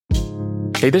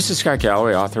Hey, this is Scott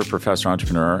Galloway, author, professor,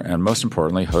 entrepreneur, and most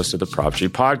importantly, host of the Prop G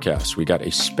podcast. We got a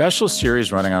special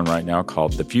series running on right now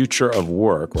called The Future of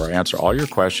Work, where I answer all your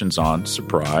questions on,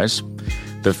 surprise,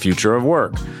 the future of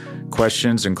work.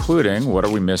 Questions including, what are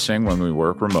we missing when we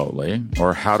work remotely?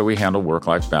 Or how do we handle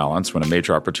work-life balance when a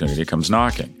major opportunity comes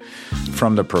knocking?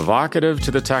 From the provocative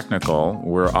to the technical,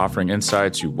 we're offering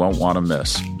insights you won't want to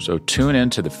miss. So tune in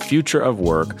to The Future of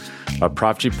Work, a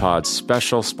Prop G Pod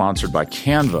special sponsored by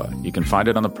Canva. You can find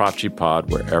it on the Prop G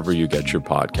Pod wherever you get your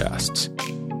podcasts.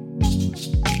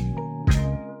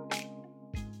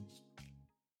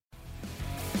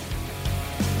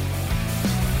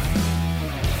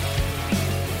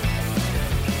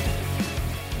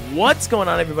 What's going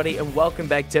on, everybody, and welcome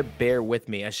back to Bear With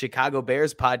Me, a Chicago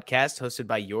Bears podcast hosted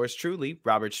by yours truly,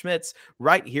 Robert Schmitz,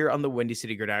 right here on the Windy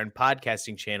City Gridiron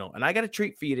podcasting channel. And I got a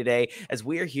treat for you today as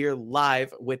we are here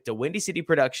live with the Windy City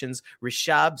Productions,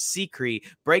 Rishab, Sikri,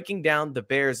 breaking down the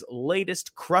Bears'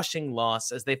 latest crushing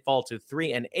loss as they fall to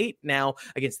 3-8 now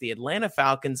against the Atlanta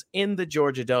Falcons in the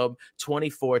Georgia Dome,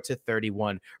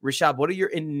 24-31. Rishab, what are your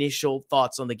initial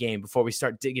thoughts on the game before we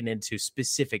start digging into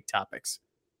specific topics?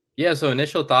 Yeah, so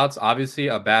initial thoughts, obviously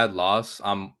a bad loss.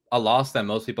 A loss that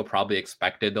most people probably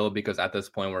expected, though, because at this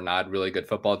point, we're not really a good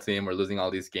football team. We're losing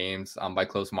all these games by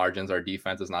close margins. Our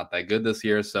defense is not that good this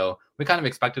year. So we kind of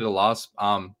expected a loss.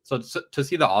 So to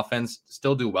see the offense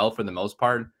still do well for the most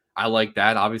part, I like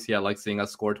that. Obviously, I like seeing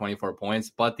us score 24 points.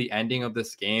 But the ending of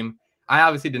this game, I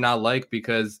obviously did not like,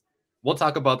 because we'll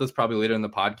talk about this probably later in the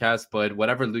podcast. But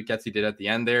whatever Luke Getsy did at the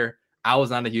end there, I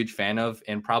was not a huge fan of,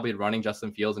 and probably running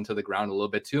Justin Fields into the ground a little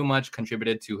bit too much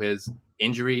contributed to his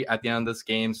injury at the end of this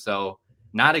game. So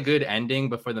not a good ending,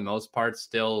 but for the most part,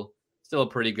 still a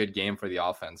pretty good game for the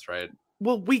offense, right?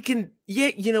 Well, we can,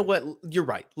 yeah, you know what? You're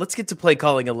right. Let's get to play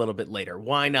calling a little bit later.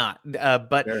 Why not?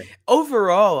 But Sure.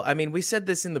 Overall, I mean, we said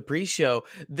this in the pre-show,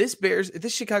 this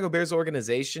Chicago Bears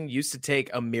organization used to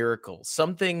take a miracle.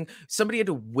 Somebody had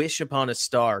to wish upon a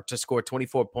star to score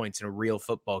 24 points in a real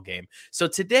football game. So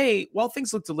today, while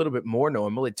things looked a little bit more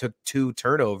normal, it took 2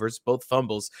 turnovers, both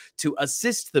fumbles, to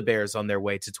assist the Bears on their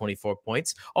way to 24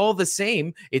 points. All the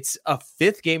same, it's a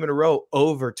 5th game in a row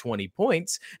over 20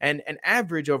 points and an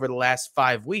average over the last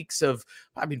 5 weeks of,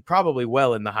 I mean, probably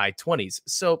well in the high 20s.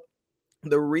 So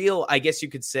the real, I guess you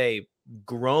could say,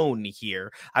 grown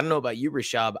here. I don't know about you,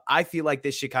 Rishab. I feel like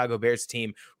this Chicago Bears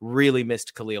team really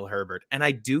missed Khalil Herbert. And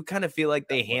I do kind of feel like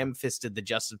they ham-fisted the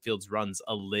Justin Fields runs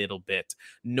a little bit.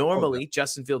 Normally,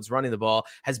 Justin Fields running the ball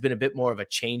has been a bit more of a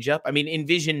change-up. I mean,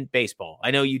 envision baseball.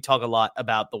 I know you talk a lot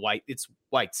about it's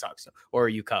White Sox, or are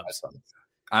you Cubs?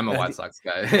 I'm a White Sox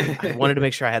guy. I wanted to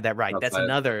make sure I had that right. That's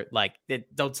another,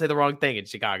 don't say the wrong thing in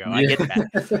Chicago. I get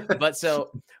that. But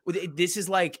so this is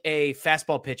like a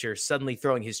fastball pitcher suddenly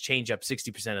throwing his changeup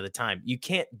 60% of the time. You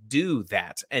can't do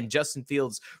that. And Justin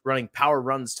Fields running power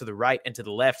runs to the right and to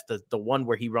the left, the one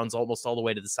where he runs almost all the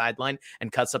way to the sideline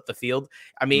and cuts up the field.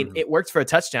 I mean, it worked for a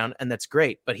touchdown, and that's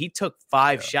great. But he took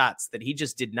 5 shots that he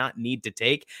just did not need to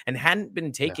take and hadn't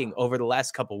been taking over the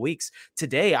last couple weeks.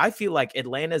 Today, I feel like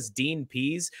Atlanta's Dean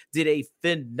Pease did a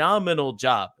phenomenal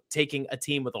job taking a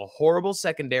team with a horrible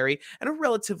secondary and a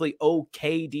relatively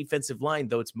okay defensive line,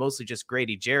 though it's mostly just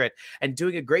Grady Jarrett, and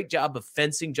doing a great job of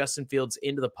fencing Justin Fields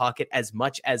into the pocket as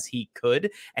much as he could.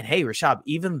 And hey, Rishab,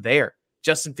 even there,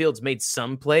 Justin Fields made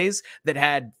some plays that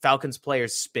had Falcons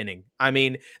players spinning. I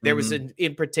mean, there was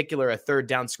in particular a 3rd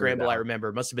down scramble. I remember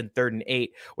it must have been 3rd and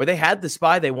 8 where they had the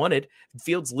spy they wanted.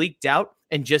 Fields leaked out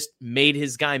and just made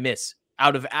his guy miss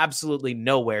out of absolutely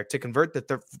nowhere to convert the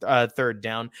 3rd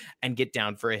down and get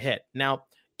down for a hit. Now,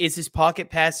 is his pocket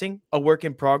passing a work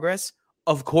in progress?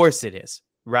 Of course it is,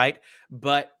 right?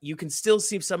 But you can still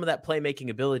see some of that playmaking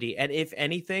ability. And if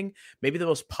anything, maybe the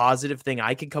most positive thing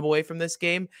I can come away from this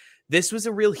game, this was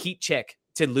a real heat check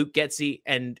to Luke Getsy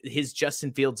and his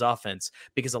Justin Fields offense,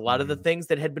 because a lot of the things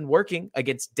that had been working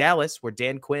against Dallas, where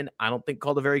Dan Quinn, I don't think,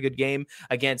 called a very good game,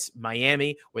 against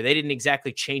Miami, where they didn't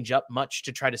exactly change up much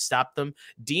to try to stop them.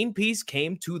 Dean Pease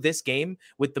came to this game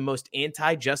with the most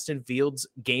anti-Justin Fields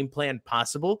game plan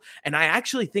possible. And I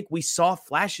actually think we saw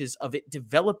flashes of it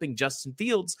developing Justin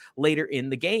Fields later in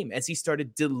the game as he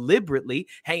started deliberately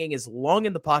hanging as long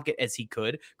in the pocket as he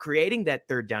could, creating that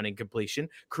 3rd down incompletion,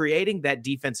 creating that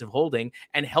defensive holding,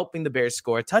 and helping the Bears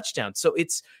score a touchdown. So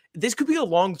this could be a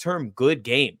long-term good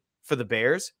game for the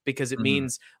Bears, because it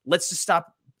means let's just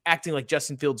stop acting like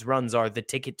Justin Fields runs are the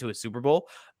ticket to a Super Bowl,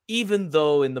 even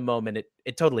though in the moment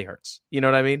it totally hurts. You know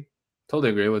what I mean? Totally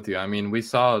agree with you. I mean, we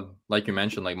saw, like you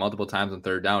mentioned, like multiple times on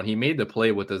 3rd down, he made the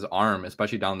play with his arm,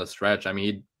 especially down the stretch. I mean,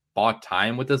 he bought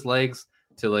time with his legs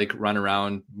to like run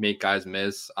around, make guys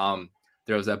miss.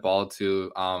 There was that ball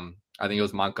to I think it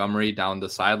was Montgomery down the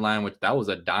sideline, which that was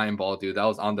a dime ball, dude. That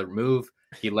was on the move.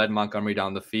 He led Montgomery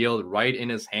down the field right in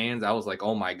his hands. I was like,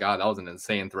 oh my God, that was an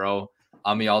insane throw.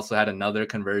 He also had another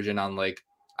conversion on like,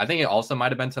 I think it also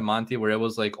might have been to Monty where it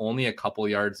was like only a couple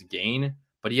yards gain,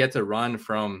 but he had to run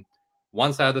from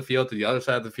one side of the field to the other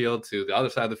side of the field to the other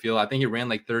side of the field. I think he ran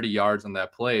like 30 yards on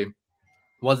that play.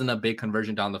 Wasn't a big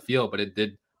conversion down the field, but it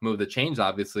did move the chains,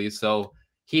 obviously. So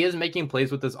he is making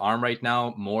plays with his arm right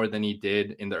now more than he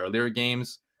did in the earlier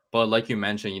games. But like you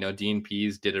mentioned, Dean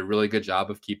Pease did a really good job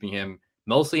of keeping him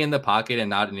mostly in the pocket and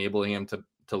not enabling him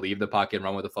to leave the pocket and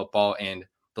run with the football. And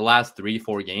the last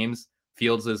 3-4 games,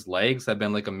 Fields' legs have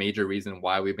been like a major reason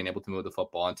why we've been able to move the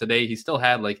football. And today he still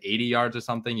had like 80 yards or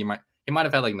something. He might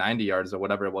have had like 90 yards or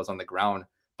whatever it was on the ground,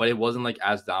 but it wasn't like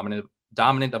as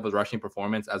dominant of a rushing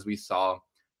performance as we saw,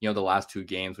 the last 2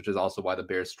 games, which is also why the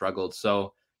Bears struggled.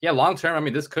 So yeah, long term, I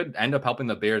mean, this could end up helping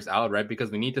the Bears out, right? Because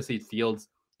we need to see Fields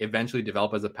eventually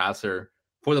develop as a passer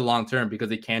for the long term, because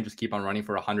he can't just keep on running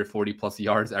for 140 plus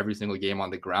yards every single game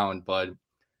on the ground. But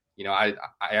I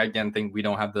again think we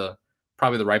don't have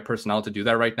probably the right personnel to do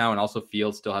that right now. And also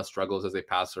Fields still has struggles as a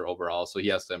passer overall. So he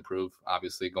has to improve,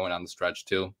 obviously, going on the stretch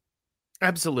too.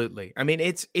 Absolutely. I mean,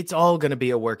 it's all going to be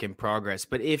a work in progress.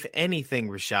 But if anything,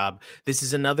 Rishab, this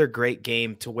is another great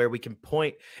game to where we can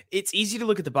point. It's easy to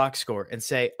look at the box score and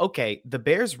say, okay, the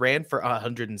Bears ran for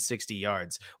 160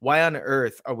 yards. Why on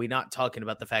earth are we not talking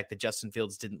about the fact that Justin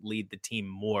Fields didn't lead the team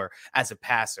more as a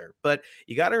passer? But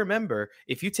you got to remember,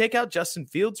 if you take out Justin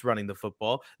Fields running the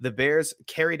football, the Bears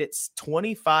carried it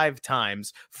 25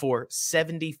 times for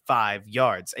 75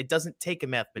 yards. It doesn't take a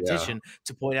mathematician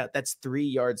to point out that's 3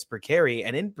 yards per carry.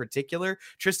 And in particular,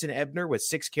 Tristan Ebner with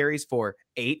 6 carries for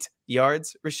 8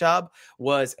 yards, Rishab,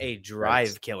 was a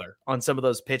drive killer on some of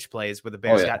those pitch plays where the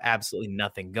Bears got absolutely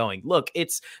nothing going. Look,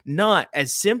 it's not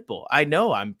as simple. I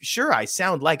know, I'm sure I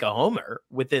sound like a homer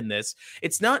within this.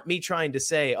 It's not me trying to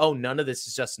say, oh, none of this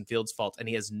is Justin Fields' fault and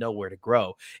he has nowhere to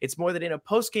grow. It's more that in a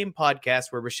post-game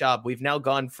podcast where, Rishab, we've now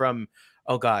gone from,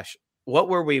 oh gosh, what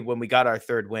were we when we got our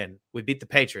 3rd win? We beat the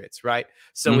Patriots, right?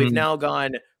 So we've now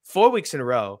gone 4 weeks in a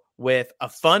row with a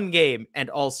fun game and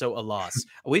also a loss.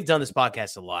 We've done this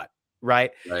podcast a lot,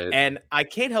 right? And I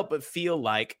can't help but feel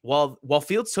like while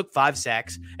Fields took 5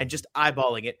 sacks and just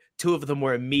eyeballing it, 2 of them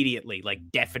were immediately, like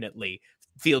definitely,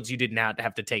 Fields, you did not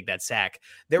have to take that sack.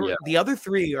 The other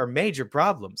 3 are major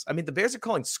problems. I mean, the Bears are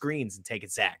calling screens and taking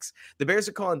sacks. The Bears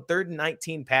are calling 3rd and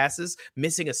 19 passes,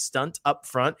 missing a stunt up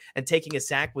front and taking a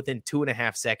sack within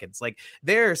 2.5 seconds. Like,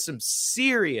 there are some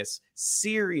serious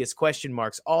question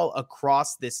marks all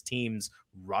across this team's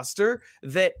roster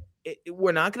that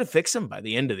we're not going to fix them by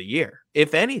the end of the year.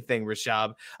 If anything,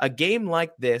 Rishab, a game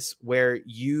like this where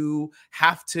you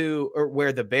have to, or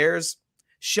where the Bears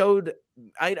showed,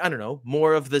 I don't know,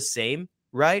 more of the same,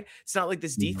 right? It's not like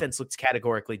this defense looks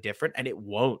categorically different, and it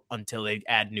won't until they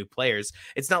add new players.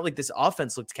 It's not like this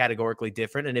offense looked categorically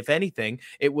different. And if anything,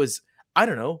 it was, I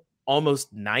don't know,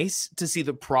 almost nice to see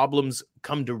the problems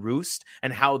come to roost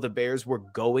and how the Bears were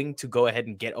going to go ahead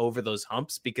and get over those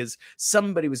humps, because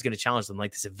somebody was going to challenge them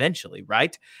like this eventually,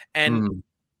 right? And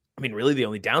I mean, really the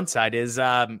only downside is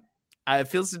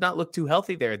Fields did not look too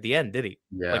healthy there at the end, did he?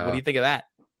 Yeah. Like, what do you think of that?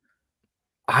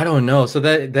 I don't know. So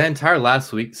the entire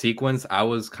last week sequence, I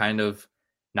was kind of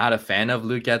not a fan of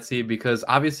Luke Getsy, because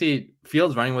obviously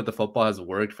Fields running with the football has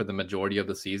worked for the majority of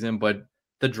the season, but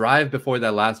the drive before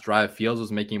that last drive, Fields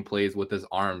was making plays with his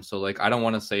arms. So like, I don't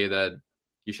want to say that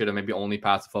you should have maybe only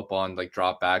passed the football and like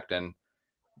dropped back and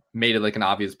made it like an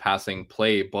obvious passing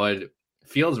play, but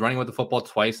Fields running with the football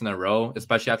twice in a row,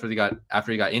 especially after he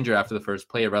got injured after the first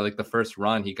play, right? Like the first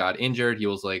run, he got injured. He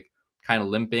was like kind of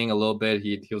limping a little bit.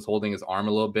 He was holding his arm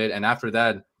a little bit. And after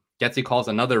that, Getsy calls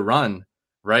another run,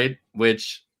 right?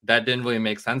 Which that didn't really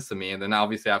make sense to me. And then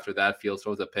obviously after that, Fields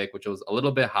throws a pick, which was a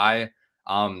little bit high,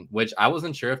 which I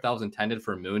wasn't sure if that was intended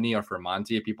for Mooney or for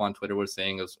Monty. People on Twitter were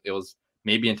saying it was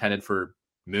maybe intended for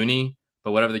Mooney,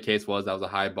 but whatever the case was, that was a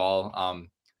high ball.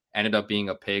 Ended up being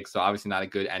a pick. So obviously not a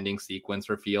good ending sequence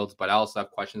for Fields, but I also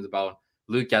have questions about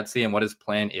Luke Getsy and what his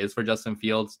plan is for Justin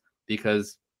Fields,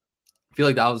 because I feel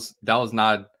like that was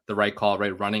not the right call,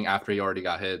 right? Running after he already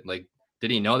got hit. Like,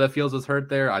 did he know that Fields was hurt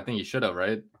there? I think he should have,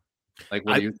 right? Like,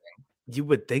 what do you think? You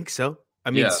would think so.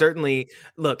 I mean, certainly,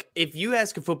 look, if you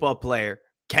ask a football player,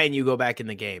 can you go back in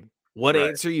the game? What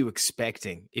answer are you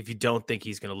expecting if you don't think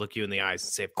he's going to look you in the eyes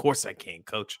and say, of course I can,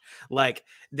 coach? Like,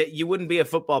 that you wouldn't be a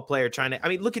football player trying to, I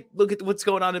mean, look at what's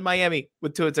going on in Miami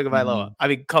with Tua Tagovailoa. I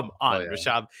mean, come on,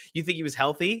 Rishab. You think he was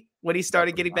healthy when he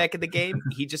started getting back in the game.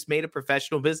 He just made a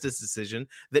professional business decision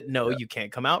that you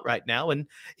can't come out right now. And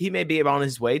he may be on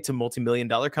his way to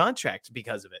multi-million-dollar contract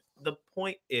because of it. The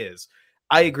point is,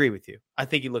 I agree with you. I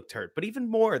think he looked hurt, but even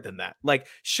more than that, like,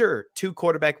 sure, 2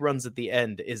 quarterback runs at the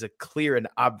end is a clear and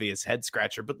obvious head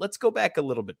scratcher, but let's go back a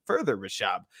little bit further,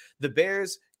 Rishab. The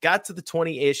Bears got to the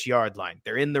 20-ish yard line.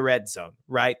 They're in the red zone,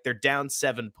 right? They're down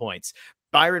 7 points.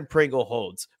 Byron Pringle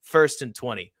holds 1st and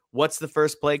 20. What's the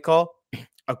first play call?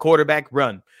 A quarterback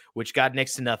run, which got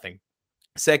next to nothing.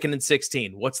 2nd and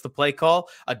 16. What's the play call?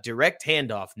 A direct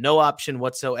handoff, no option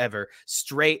whatsoever,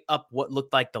 straight up what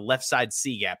looked like the left side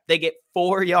C gap. They get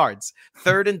 4 yards.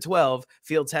 3rd and 12.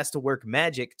 Fields has to work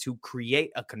magic to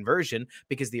create a conversion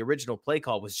because the original play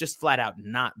call was just flat out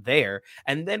not there.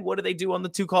 And then what do they do on the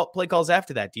 2 play calls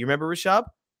after that? Do you remember, Rishab?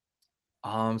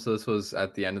 So this was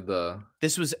at the end of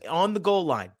This was on the goal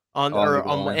line on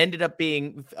what ended up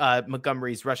being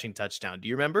Montgomery's rushing touchdown. Do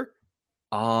you remember?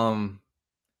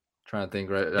 Trying to think,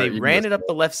 right? They ran it up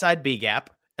the left side B gap,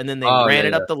 and then they ran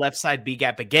it up the left side B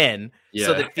gap again,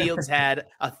 so that Fields had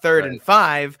a 3rd and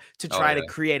 5 to try to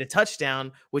create a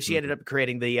touchdown, which he ended up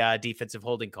creating the defensive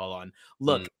holding call on.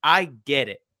 Look, I get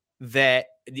it that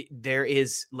there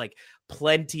is like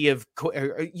plenty of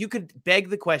you could beg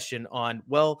the question on,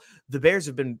 well, the Bears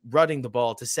have been running the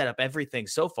ball to set up everything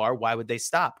so far. Why would they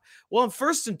stop? Well, on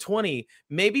 1st and 20,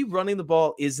 maybe running the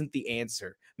ball isn't the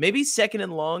answer. Maybe 2nd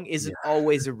and long isn't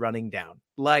always a running down.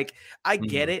 Like, I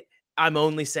get it. I'm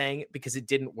only saying it because it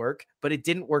didn't work, but it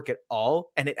didn't work at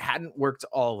all. And it hadn't worked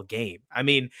all game. I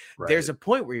mean, there's a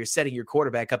point where you're setting your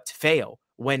quarterback up to fail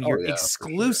when you're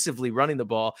exclusively running the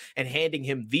ball and handing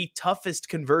him the toughest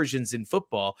conversions in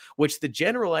football, which the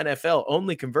general NFL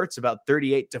only converts about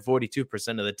 38 to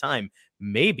 42% of the time.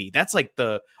 Maybe that's like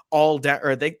the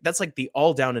that's like the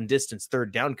all down and distance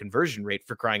 3rd down conversion rate,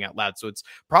 for crying out loud. So it's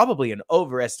probably an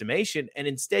overestimation. And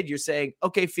instead you're saying,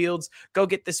 okay, Fields, go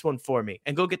get this one for me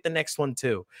and go get the next one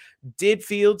too. Did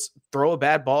Fields throw a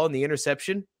bad ball in the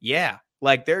interception? Yeah.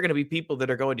 Like, there are going to be people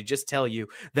that are going to just tell you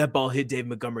that ball hit Dave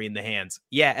Montgomery in the hands.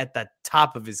 Yeah, at the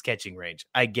top of his catching range.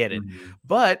 I get it.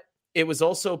 But it was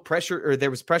also pressure, or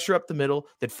there was pressure up the middle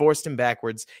that forced him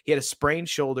backwards. He had a sprained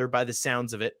shoulder by the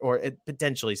sounds of it, or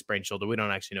potentially sprained shoulder. We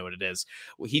don't actually know what it is.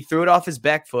 He threw it off his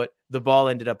back foot. The ball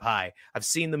ended up high. I've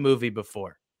seen the movie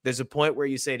before. There's a point where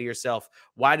you say to yourself,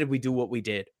 why did we do what we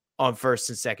did on 1st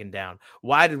and 2nd down?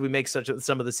 Why did we make some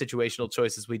of the situational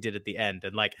choices we did at the end?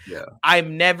 And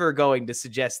I'm never going to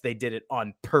suggest they did it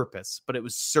on purpose, but it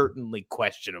was certainly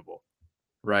questionable.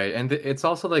 Right. And it's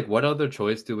also like, what other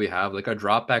choice do we have? Like, our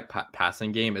drop back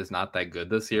passing game is not that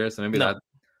good this year. So maybe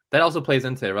that also plays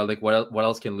into it, right? Like, what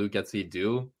else can Luke Getsy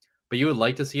do? But you would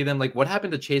like to see them, like, what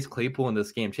happened to Chase Claypool in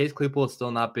this game? Chase Claypool has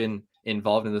still not been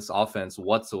involved in this offense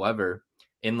whatsoever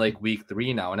in like week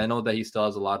 3 now. And I know that he still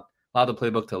has a lot of the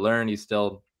playbook to learn. He's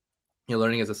still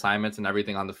learning his assignments and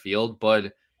everything on the field,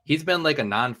 but he's been like a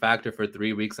non-factor for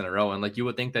 3 weeks in a row. And like, you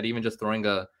would think that even just throwing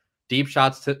a deep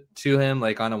shots to him,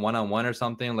 like on a one-on-one or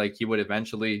something, like he would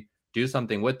eventually do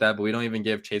something with that, but we don't even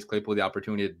give Chase Claypool the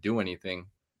opportunity to do anything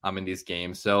in these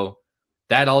games. So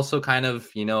that also kind of,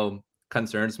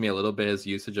 concerns me a little bit, his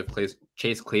usage of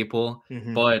Chase Claypool,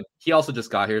 but he also just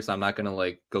got here, so I'm not going to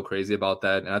like go crazy about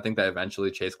that. And I think that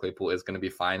eventually Chase Claypool is going to be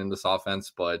fine in this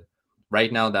offense, but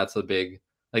right now that's a big,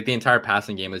 like, the entire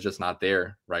passing game is just not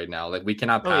there right now. Like, we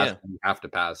cannot pass. We have to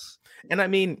pass. And I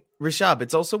mean, Rishab,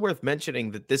 it's also worth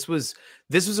mentioning that this was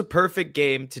a perfect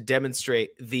game to demonstrate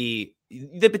the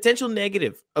potential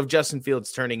negative of Justin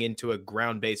Fields turning into a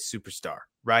ground-based superstar,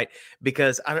 right?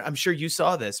 Because I'm sure you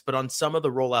saw this, but on some of the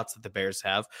rollouts that the Bears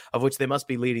have, of which they must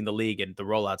be leading the league in the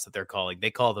rollouts that they're calling, they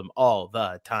call them all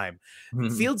the time.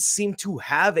 Fields seemed to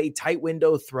have a tight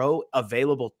window throw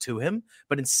available to him,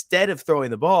 but instead of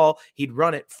throwing the ball, he'd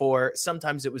run it for,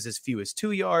 sometimes it was as few as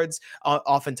 2 yards.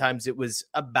 Oftentimes it was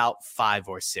about 5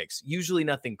 or 6, usually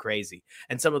nothing crazy.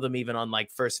 And some of them even on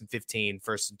like 1st and 15,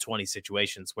 1st and 20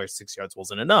 situations where 6 yards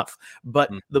wasn't enough. But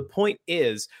the point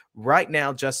is, right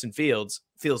now, Justin Fields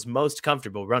feels most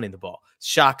comfortable running the ball.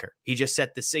 Shocker. He just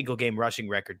set the single game rushing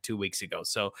record 2 weeks ago.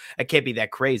 So it can't be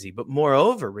that crazy. But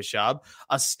moreover, Rishab,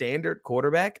 a standard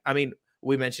quarterback, I mean,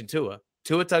 we mentioned Tua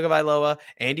Tagovailoa,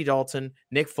 Andy Dalton,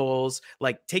 Nick Foles.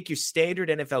 Like, take your standard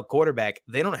NFL quarterback.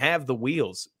 They don't have the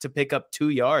wheels to pick up 2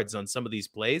 yards on some of these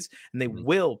plays, and they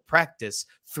will practice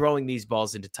throwing these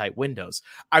balls into tight windows.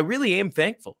 I really am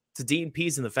thankful to Dean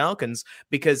Pease and the Falcons,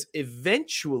 because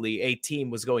eventually a team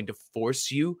was going to force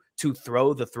you to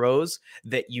throw the throws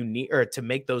that you need, or to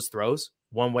make those throws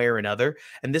one way or another.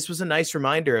 And this was a nice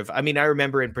reminder of, I mean, I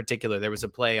remember in particular, there was a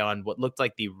play on what looked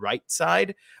like the right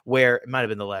side where it might've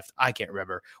been the left. I can't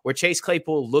remember, where Chase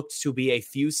Claypool looked to be a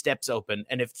few steps open.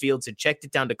 And if Fields had checked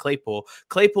it down to Claypool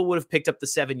would have picked up the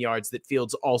 7 yards that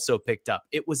Fields also picked up.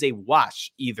 It was a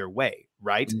wash either way,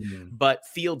 right? Mm-hmm. But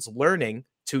Fields learning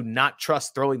to not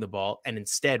trust throwing the ball and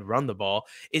instead run the ball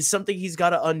is something he's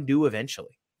got to undo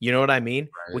eventually. You know what I mean?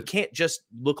 Right. We can't just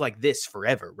look like this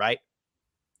forever, right?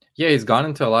 Yeah, he's gone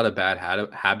into a lot of bad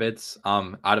habits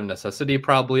out of necessity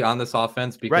probably on this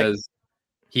offense because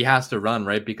he has to run,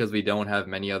 right? Because we don't have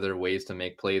many other ways to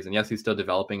make plays. And yes, he's still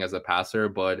developing as a passer,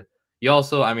 but he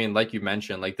also, I mean, like you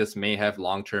mentioned, like this may have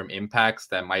long-term impacts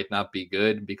that might not be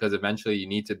good because eventually you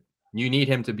need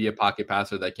him to be a pocket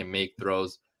passer that can make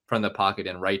throws from the pocket.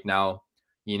 And right now,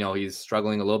 you know, he's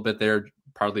struggling a little bit there,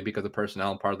 partly because of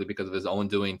personnel and partly because of his own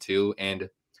doing too. And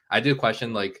I do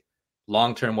question like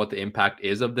long-term what the impact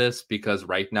is of this, because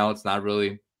right now it's not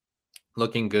really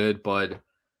looking good, but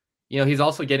you know, he's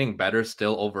also getting better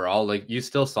still overall. Like you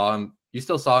still saw him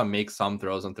make some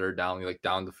throws on third down, like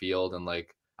down the field, and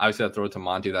like obviously that throw to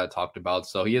Monty that I talked about.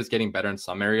 So he is getting better in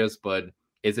some areas, but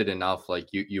is it enough? Like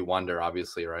you wonder,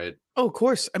 obviously, right? Oh, of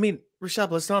course. I mean,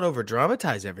 Rishab, let's not over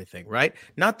dramatize everything, right?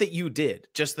 Not that you did,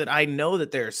 just that I know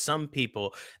that there are some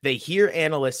people, they hear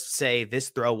analysts say this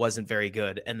throw wasn't very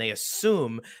good, and they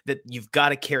assume that you've got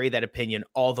to carry that opinion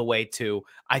all the way to,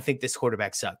 I think this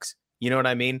quarterback sucks. You know what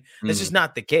I mean? That's just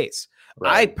not the case.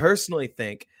 Right. I personally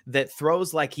think that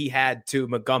throws like he had to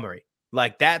Montgomery,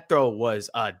 like that throw was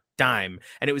a dime,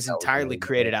 and it was entirely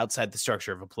created outside the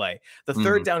structure of a play. The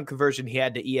third down conversion he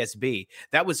had to ESB,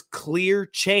 that was clear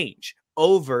change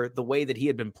over the way that he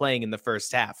had been playing in the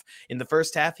first half. In the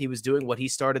first half, he was doing what he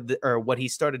started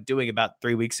doing about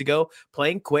 3 weeks ago,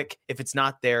 playing quick. If it's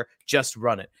not there, just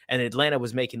run it. And Atlanta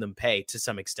was making them pay to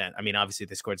some extent. I mean, obviously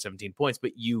they scored 17 points,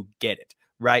 but you get it,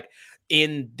 right?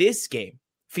 In this game,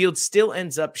 Fields still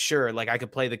ends up, sure, like I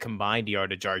could play the combined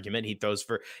yardage argument. He throws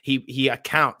for, he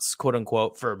accounts, quote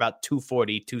unquote, for about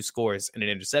 240, 2 scores and an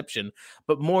interception.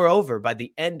 But moreover, by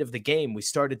the end of the game, we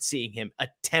started seeing him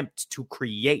attempt to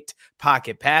create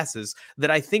pocket passes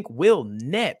that I think will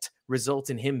net result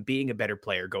in him being a better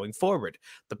player going forward.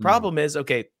 The problem is,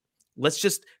 okay, let's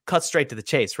just cut straight to the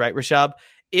chase, right, Rishab?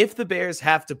 If the Bears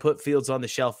have to put Fields on the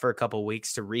shelf for a couple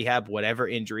weeks to rehab whatever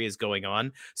injury is going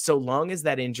on, so long as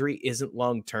that injury isn't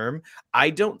long-term,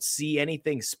 I don't see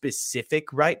anything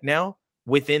specific right now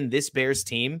within this Bears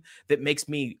team that makes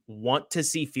me want to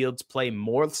see Fields play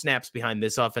more snaps behind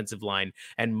this offensive line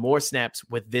and more snaps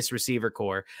with this receiver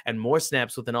core and more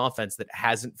snaps with an offense that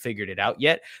hasn't figured it out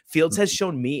yet. Fields has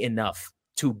shown me enough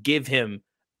to give him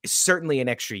certainly an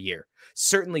extra year,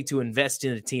 certainly to invest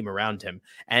in a team around him.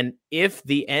 And if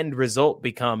the end result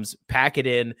becomes pack it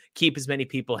in, keep as many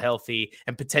people healthy,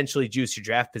 and potentially juice your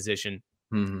draft position,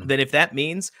 then if that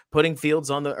means putting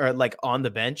Fields on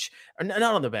the bench, or not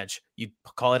on the bench, you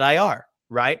call it IR,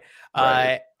 right?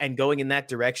 And going in that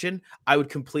direction, I would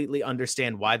completely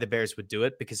understand why the Bears would do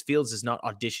it, because Fields is not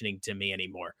auditioning to me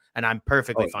anymore. And I'm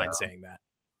perfectly fine saying that.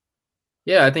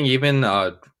 Yeah, I think even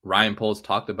Ryan Poles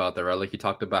talked about that, right? Like he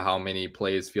talked about how many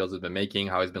plays Fields has been making,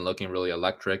 how he's been looking really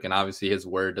electric. And obviously his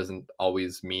word doesn't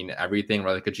always mean everything,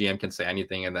 right? Like a GM can say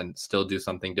anything and then still do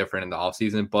something different in the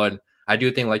offseason. But I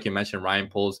do think, like you mentioned, Ryan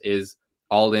Poles is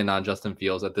all in on Justin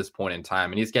Fields at this point in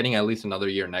time. And he's getting at least another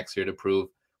year next year to prove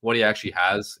what he actually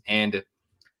has. And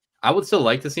I would still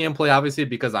like to see him play, obviously,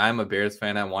 because I am a Bears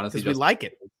fan. I want to see we like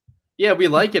it. Yeah, we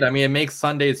like it. I mean, it makes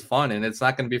Sundays fun, and it's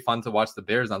not going to be fun to watch the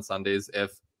Bears on Sundays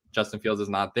if Justin Fields is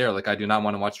not there. Like, I do not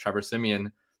want to watch Trevor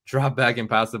Siemian drop back and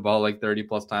pass the ball like 30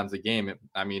 plus times a game.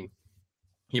 I mean,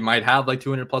 he might have like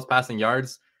 200 plus passing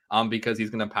yards because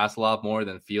he's going to pass a lot more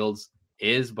than Fields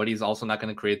is, but he's also not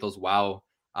going to create those wow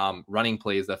running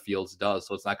plays that Fields does.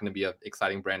 So it's not going to be an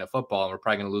exciting brand of football, and we're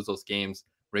probably going to lose those games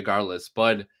regardless.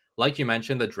 But like you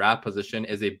mentioned, the draft position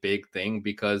is a big thing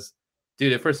because,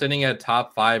 dude, if we're sitting at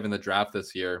top 5 in the draft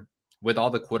this year with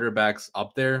all the quarterbacks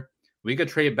up there, we could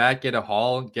trade back, get a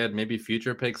haul, get maybe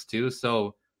future picks too.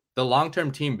 So the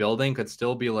long-term team building could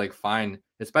still be like fine,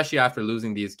 especially after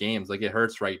losing these games. Like it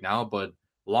hurts right now, but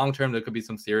long-term there could be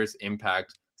some serious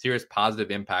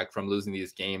positive impact from losing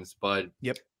these games. But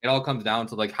it all comes down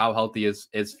to like how healthy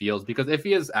is Fields, because if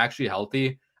he is actually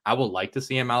healthy, I would like to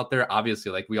see him out there,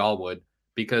 obviously, like we all would,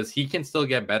 because he can still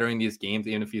get better in these games,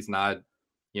 even if he's not,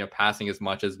 passing as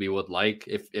much as we would like.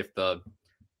 If the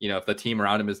team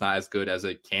around him is not as good as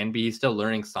it can be, he's still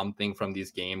learning something from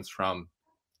these games, from,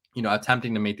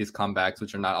 attempting to make these comebacks,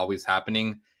 which are not always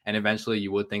happening. And eventually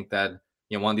you would think that,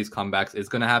 one of these comebacks is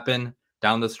going to happen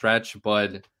down the stretch.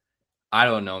 But I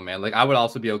don't know, man. Like, I would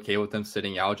also be okay with them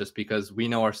sitting out just because we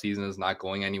know our season is not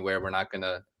going anywhere. We're not going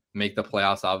to make the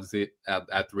playoffs, obviously,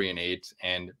 at 3-8,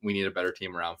 and we need a better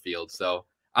team around Fields. So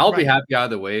I'll be happy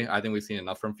either way. I think we've seen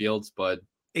enough from Fields, but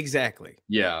exactly.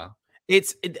 Yeah.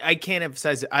 I can't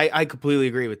emphasize it. I completely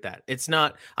agree with that. It's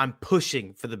not, I'm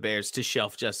pushing for the Bears to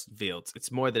shelf Justin Fields.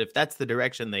 It's more that if that's the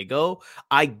direction they go,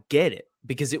 I get it,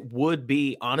 because it would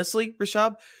be, honestly,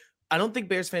 Rishab, I don't think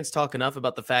Bears fans talk enough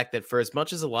about the fact that for as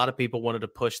much as a lot of people wanted to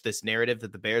push this narrative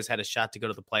that the Bears had a shot to go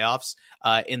to the playoffs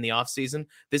in the offseason,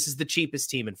 this is the cheapest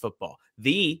team in football,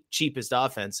 the cheapest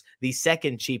offense, the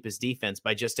second cheapest defense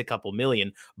by just a couple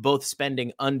million, both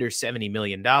spending under $70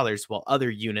 million, while other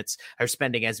units are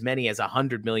spending as many as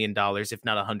 $100 million, if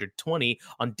not 120,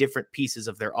 on different pieces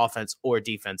of their offense or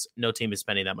defense. No team is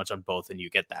spending that much on both, and you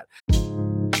get that.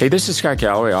 Hey, this is Scott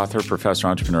Galloway, author, professor,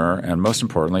 entrepreneur, and most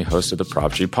importantly, host of the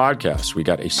Prop G podcast. We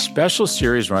got a special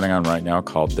series running on right now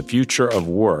called The Future of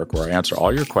Work, where I answer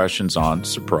all your questions on,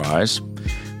 surprise,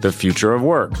 the future of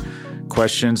work.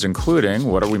 Questions including,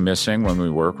 what are we missing when we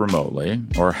work remotely?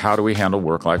 Or how do we handle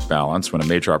work-life balance when a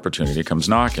major opportunity comes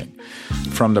knocking?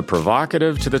 From the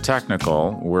provocative to the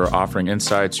technical, we're offering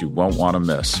insights you won't want to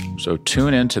miss. So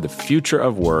tune in to The Future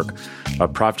of Work, a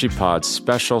Prop G Pod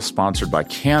special sponsored by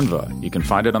Canva. You can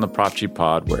find it on the Prop G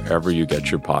Pod wherever you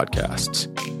get your podcasts.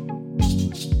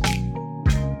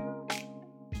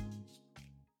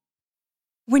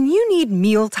 When you need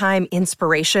mealtime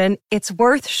inspiration, it's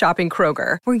worth shopping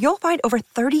Kroger, where you'll find over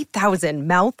 30,000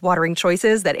 mouth-watering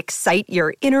choices that excite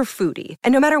your inner foodie.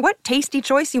 And no matter what tasty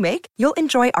choice you make, you'll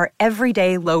enjoy our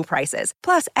everyday low prices,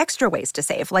 plus extra ways to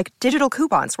save, like digital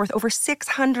coupons worth over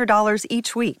 $600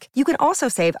 each week. You can also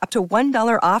save up to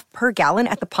 $1 off per gallon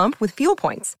at the pump with fuel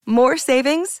points. More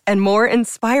savings and more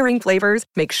inspiring flavors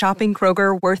make shopping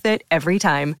Kroger worth it every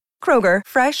time. Kroger,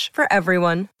 fresh for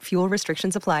everyone. Fuel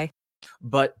restrictions apply.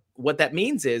 But what that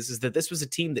means is that this was a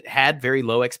team that had very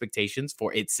low expectations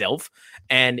for itself.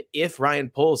 And if Ryan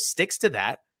Poles sticks to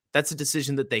that, that's a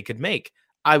decision that they could make.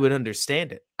 I would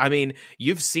understand it. I mean,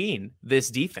 you've seen this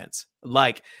defense.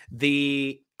 Like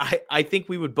I think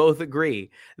we would both agree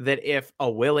that if a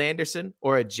Will Anderson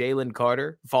or a Jalen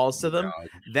Carter falls to them,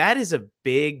 that is a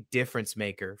big difference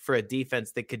maker for a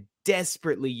defense that could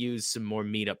desperately use some more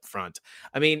meat up front.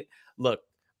 I mean, look,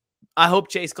 I hope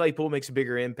Chase Claypool makes a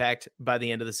bigger impact by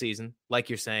the end of the season, like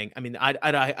you're saying. I mean, I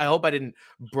hope I didn't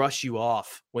brush you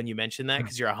off when you mentioned that,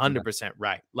 because you're 100%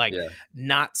 right. Like,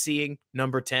 not seeing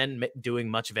number 10 doing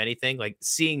much of anything, like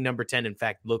seeing number 10, in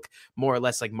fact, look more or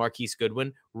less like Marquise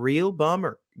Goodwin, real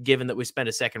bummer, given that we spent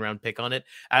a second-round pick on it.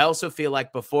 I also feel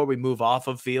like before we move off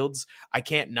of Fields, I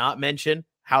can't not mention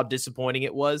how disappointing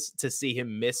it was to see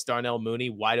him miss Darnell Mooney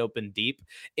wide open deep.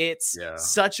 It's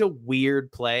such a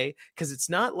weird play, because it's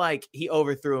not like he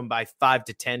overthrew him by 5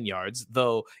 to 10 yards,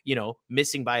 though, you know,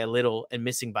 missing by a little and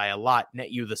missing by a lot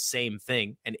net you the same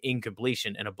thing, an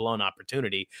incompletion and a blown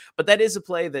opportunity. But that is a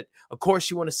play that, of course,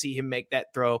 you want to see him make that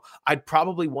throw. I'd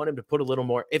probably want him to put a little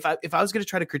more, if I was going to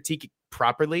try to critique it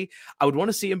properly, I would want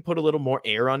to see him put a little more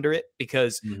air under it,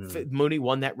 because Mooney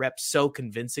won that rep so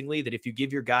convincingly that if you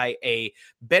give your guy a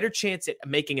better chance at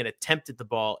making an attempt at the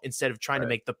ball instead of trying to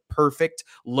make the perfect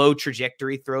low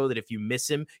trajectory throw that if you miss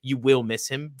him, you will miss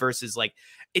him, versus like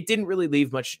it didn't really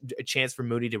leave much a chance for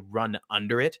Mooney to run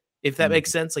under it, if that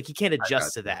makes sense. Like he can't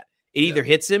adjust to that. It either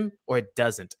hits him or it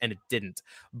doesn't, and it didn't.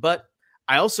 But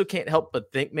I also can't help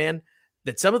but think, man,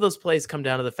 that some of those plays come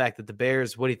down to the fact that the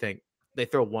Bears, what do you think? They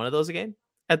throw one of those a game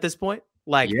at this point?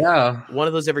 Like, one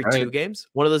of those every 2 games,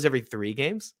 one of those every 3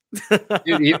 games.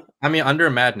 Dude, I mean, under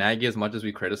Matt Nagy, as much as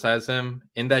we criticize him,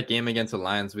 in that game against the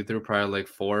Lions, we threw probably like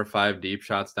 4 or 5 deep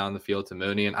shots down the field to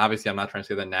Mooney. And obviously, I'm not trying to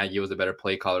say that Nagy was a better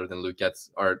play caller than Luke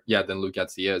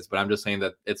Getsy is, but I'm just saying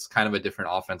that it's kind of a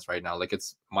different offense right now. Like,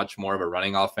 it's much more of a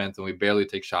running offense, and we barely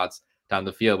take shots down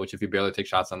the field. Which, if you barely take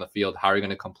shots on the field, how are you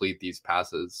going to complete these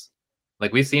passes?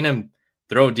 Like, we've seen him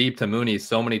throw deep to Mooney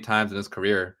so many times in his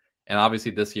career. And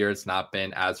obviously this year it's not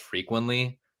been as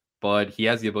frequently, but he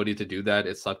has the ability to do that.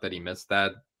 It sucked that he missed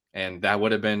that. And that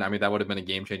would have been a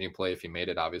game-changing play if he made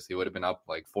it. Obviously, it would have been up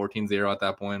like 14-0 at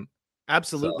that point.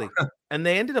 Absolutely. So. And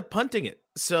they ended up punting it.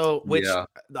 So, which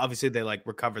obviously they like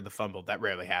recovered the fumble. That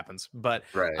rarely happens. But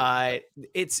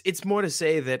it's more to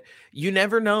say that you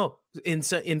never know in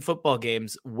football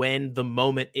games when the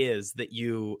moment is that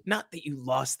not that you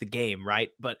lost the game, right?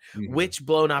 But which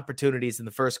blown opportunities in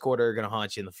the first quarter are going to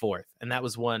haunt you in the fourth. And that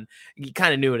was one, you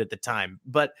kind of knew it at the time.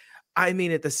 But I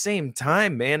mean, at the same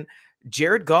time, man,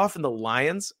 Jared Goff and the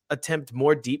Lions attempt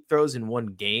more deep throws in one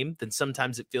game than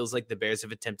sometimes it feels like the Bears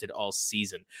have attempted all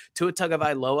season. Tua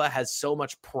Tagovailoa has so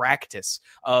much practice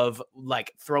of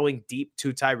like throwing deep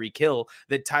to Tyreek Hill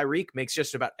that Tyreek makes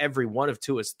just about every one of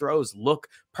Tua's throws look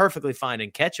perfectly fine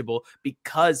and catchable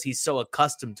because he's so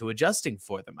accustomed to adjusting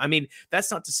for them. I mean,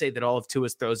 that's not to say that all of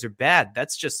Tua's throws are bad.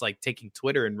 That's just like taking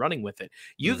Twitter and running with it.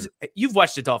 You've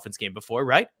watched a Dolphins game before,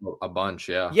 right? A bunch,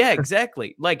 yeah. Yeah,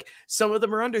 exactly. Like some of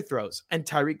them are underthrows and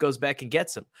Tyreek goes back and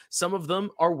gets them. Some of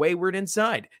them are wayward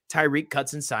inside. Tyreek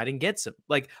cuts inside and gets them.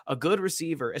 Like a good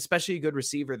receiver, especially a good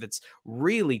receiver that's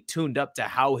really tuned up to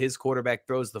how his quarterback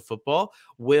throws the football,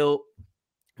 will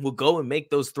go and make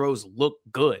those throws look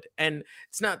good. And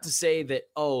it's not to say that,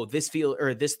 oh, this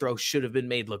throw should have been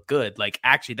made look good. Like,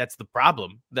 actually, that's the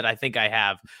problem that I think I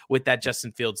have with that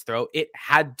Justin Fields throw. It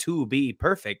had to be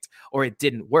perfect or it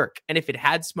didn't work. And if it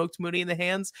had smoked Mooney in the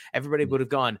hands, everybody would have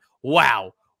gone,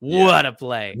 wow, what a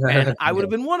play. And I would have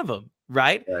been one of them.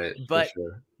 Right. But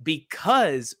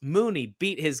because Mooney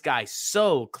beat his guy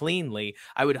so cleanly,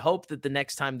 I would hope that the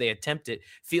next time they attempt it,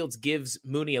 Fields gives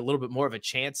Mooney a little bit more of a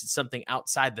chance at something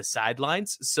outside the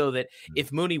sidelines so that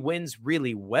if Mooney wins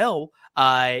really well,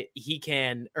 he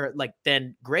can, or like,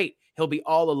 then great. He'll be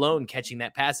all alone catching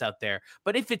that pass out there.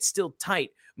 But if it's still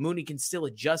tight, Mooney can still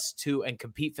adjust to and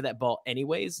compete for that ball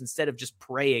anyways, instead of just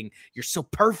praying you're so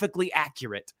perfectly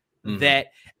accurate that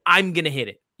I'm going to hit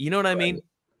it. You know what I mean?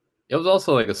 It was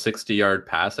also like a 60-yard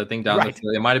pass, I think, down the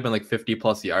field. It might have been like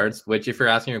 50-plus yards, which if you're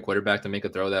asking your quarterback to make a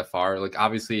throw that far, like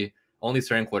obviously only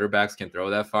certain quarterbacks can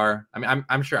throw that far. I mean,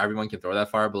 I'm sure everyone can throw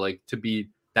that far, but like to be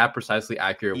that precisely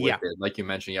accurate with it, like you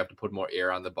mentioned, you have to put more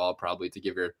air on the ball probably to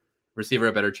give your receiver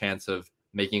a better chance of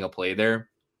making a play there.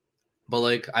 But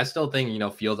like, I still think,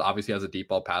 Fields obviously as a deep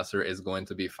ball passer is going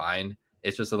to be fine.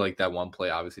 It's just that, like, that one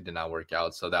play obviously did not work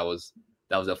out. So that was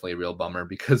definitely a real bummer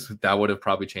because that would have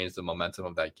probably changed the momentum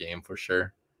of that game for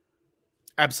sure.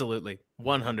 Absolutely.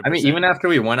 100%. I mean, even after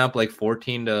we went up like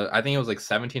 14 to, I think it was like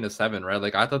 17-7, right?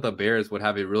 Like I thought the Bears would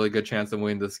have a really good chance of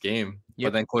winning this game.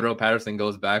 But then Cordero Patterson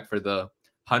goes back for the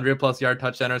 100-plus yard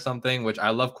touchdown or something, which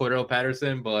I love Cordero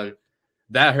Patterson, but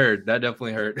that hurt. That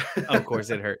definitely hurt. Of course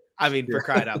it hurt. I mean, for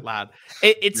crying out loud.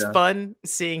 It's fun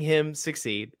seeing him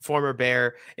succeed. Former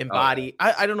Bear embody.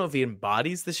 I don't know if he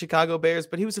embodies the Chicago Bears,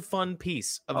 but he was a fun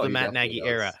piece of the Matt Nagy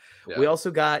era. Yeah. We also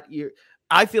got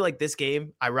I feel like this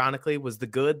game, ironically, was the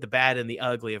good, the bad, and the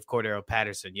ugly of Cordero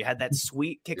Patterson. You had that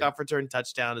sweet kickoff return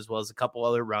touchdown as well as a couple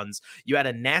other runs. You had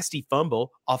a nasty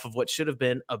fumble off of what should have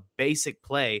been a basic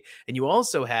play. And you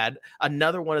also had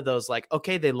another one of those like,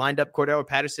 okay, they lined up Cordero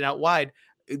Patterson out wide.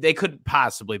 They couldn't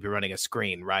possibly be running a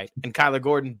screen, right? And Kyler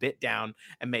Gordon bit down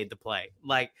and made the play.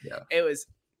 Like, it was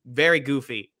very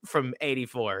goofy from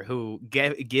 84, who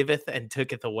giveth and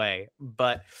tooketh away.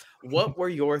 But what were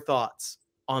your thoughts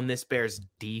on this Bears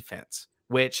defense,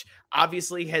 which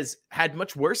obviously has had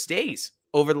much worse days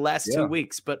over the last 2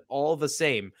 weeks, but all the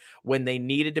same, when they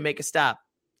needed to make a stop,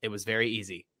 it was very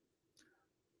easy.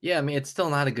 Yeah, I mean, it's still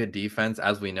not a good defense.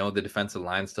 As we know, the defensive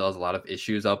line still has a lot of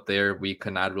issues up there. We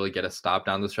could not really get a stop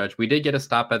down the stretch. We did get a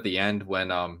stop at the end when,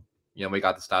 we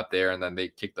got the stop there and then they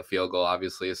kicked the field goal,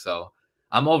 obviously. So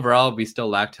overall, we still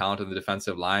lack talent in the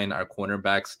defensive line. Our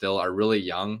cornerbacks still are really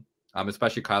young.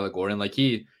 Especially Kyler Gordon. Like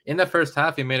in the first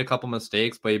half, he made a couple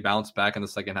mistakes, but he bounced back in the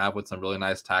second half with some really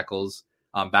nice tackles,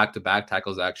 back-to-back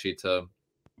tackles actually to,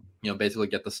 basically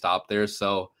get the stop there.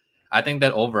 So I think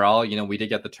that overall, we did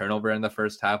get the turnover in the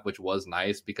first half, which was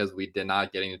nice because we did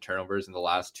not get any turnovers in the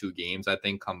last 2 games, I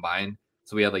think, combined.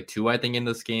 So we had like 2, I think, in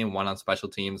this game, 1 on special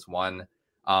teams, 1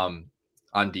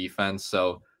 on defense.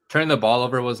 So turning the ball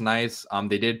over was nice.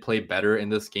 They did play better in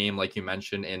this game, like you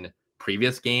mentioned, in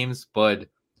previous games, but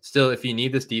still, if you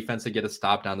need this defense to get a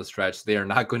stop down the stretch, they are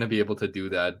not going to be able to do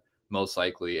that most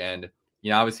likely. And,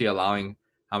 obviously allowing,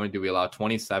 how many do we allow?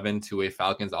 27 to a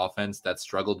Falcons offense that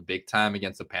struggled big time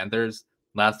against the Panthers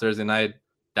last Thursday night.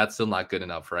 That's still not good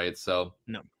enough, right? So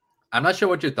no, I'm not sure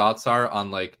what your thoughts are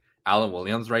on like Alan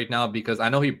Williams right now, because I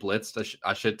know he blitzed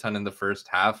a shit ton in the first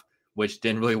half, which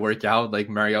didn't really work out. Like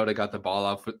Mariota got the ball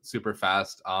off super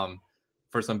fast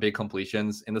for some big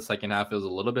completions. In the second half, it was a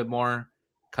little bit more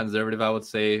conservative, I would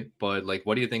say. But like,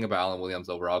 what do you think about Alan Williams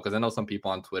overall? Because I know some people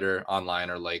on Twitter online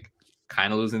are like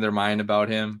kind of losing their mind about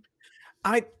him.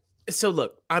 So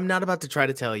look, I'm not about to try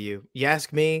to tell you. You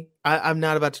ask me, I'm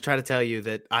not about to try to tell you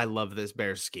that I love this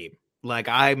Bears scheme. Like,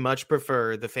 I much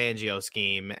prefer the Fangio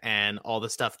scheme and all the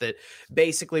stuff that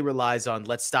basically relies on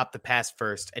let's stop the pass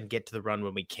first and get to the run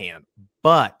when we can.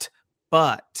 But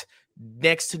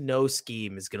next to no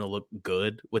scheme is going to look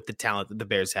good with the talent that the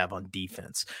Bears have on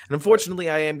defense. And unfortunately,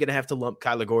 I am going to have to lump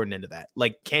Kyler Gordon into that.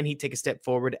 Like, can he take a step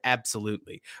forward?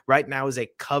 Absolutely. Right now, as a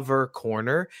cover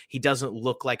corner, he doesn't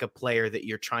look like a player that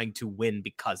you're trying to win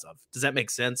because of. Does that make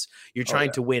sense? You're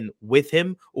trying to win with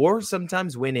him or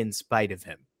sometimes win in spite of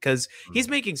him, because he's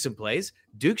making some plays.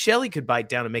 Duke Shelley could bite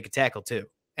down and make a tackle too,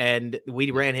 and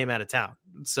we ran him out of town.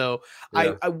 So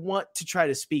I want to try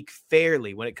to speak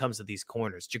fairly when it comes to these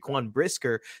corners. Jaquan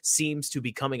Brisker seems to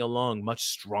be coming along much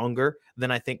stronger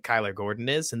than I think Kyler Gordon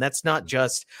is. And that's not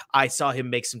just, I saw him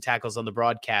make some tackles on the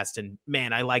broadcast and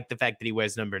man, I like the fact that he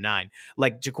wears number 9.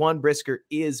 Like, Jaquan Brisker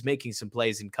is making some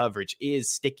plays in coverage,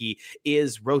 is sticky,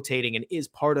 is rotating, and is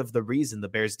part of the reason the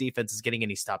Bears defense is getting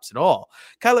any stops at all.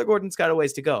 Kyler Gordon's got a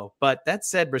ways to go. But that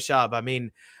said, Rishab, I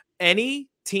mean, any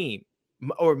team,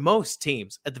 or most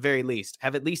teams at the very least,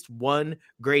 have at least one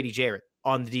Grady Jarrett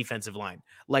on the defensive line,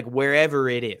 like wherever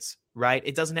it is, right?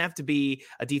 It doesn't have to be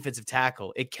a defensive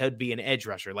tackle. It could be an edge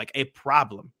rusher, like a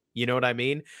problem. You know what I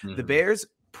mean? Mm-hmm. The Bears'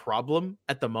 problem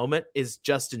at the moment is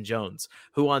Justin Jones,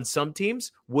 who on some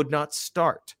teams would not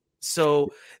start.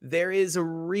 So there is a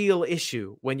real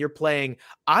issue when you're playing.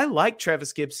 I like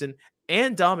Travis Gibson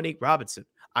and Dominique Robinson.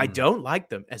 I don't like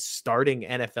them as starting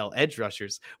NFL edge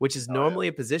rushers, which is normally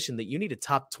a position that you need a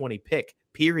top 20 pick,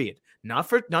 period. Not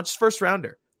just first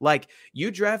rounder. Like,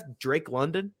 you draft Drake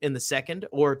London in the second,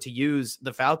 or to use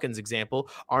the Falcons example,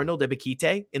 Arnold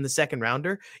Ebiketie in the second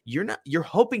rounder. You're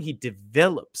hoping he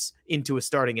develops into a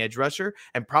starting edge rusher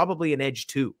and probably an edge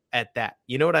 2 at that.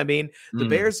 You know what I mean? The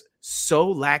Bears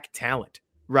so lack talent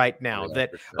right now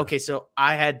okay, so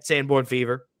I had Sanborn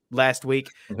fever last week.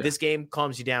 This game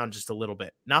calms you down just a little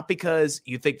bit. Not because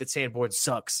you think that Sanborn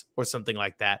sucks or something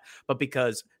like that, but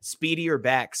because speedier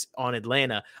backs on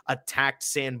Atlanta attacked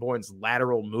Sanborn's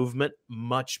lateral movement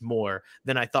much more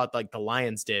than I thought like the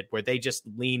Lions did, where they just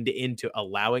leaned into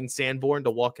allowing Sanborn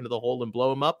to walk into the hole and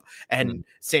blow him up. And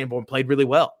Sanborn played really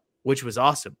well, which was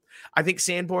awesome. I think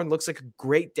Sanborn looks like a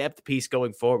great depth piece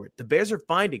going forward. The Bears are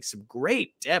finding some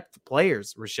great depth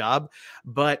players, Rishab,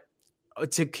 but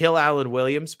to kill Alan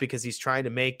Williams because he's trying to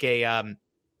make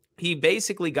he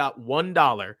basically got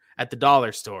 $1 at the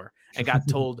dollar store and got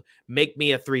told, make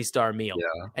me a 3-star meal.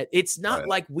 Yeah. It's not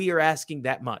like we are asking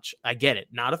that much. I get it.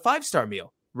 Not a 5-star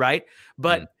meal, right?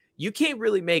 But you can't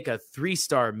really make a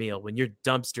 3-star meal when you're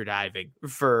dumpster diving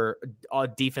for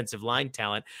defensive line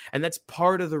talent. And that's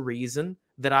part of the reason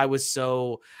that I was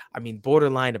so,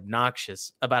 borderline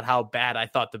obnoxious about how bad I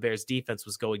thought the Bears defense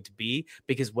was going to be,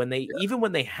 because even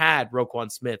when they had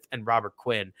Roquan Smith and Robert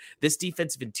Quinn, this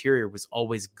defensive interior was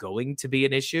always going to be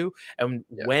an issue. And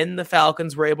when the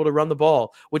Falcons were able to run the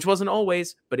ball, which wasn't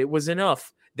always, but it was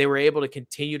enough, they were able to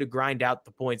continue to grind out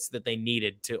the points that they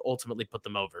needed to ultimately put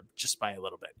them over just by a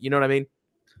little bit. You know what I mean?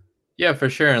 Yeah,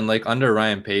 for sure. And like under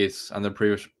Ryan Pace on the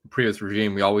previous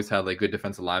regime, we always had like good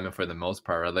defensive linemen for the most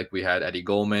part. Right? Like we had Eddie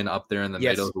Goldman up there in the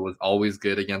middle, who was always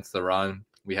good against the run.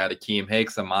 We had Akeem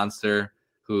Hicks, a monster,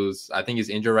 I think he's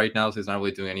injured right now, so he's not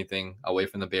really doing anything away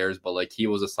from the Bears, but like he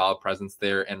was a solid presence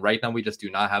there. And right now we just do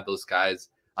not have those guys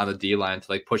on the D line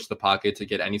to like push the pocket to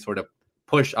get any sort of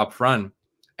push up front.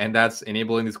 And that's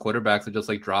enabling these quarterbacks to just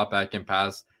like drop back and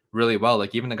pass really well.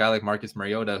 Like even a guy like Marcus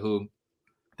Mariota, who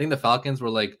I think the Falcons were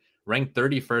like ranked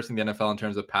 31st in the NFL in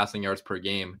terms of passing yards per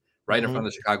game, right in front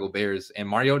of the Chicago Bears. And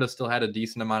Mariota still had a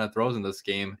decent amount of throws in this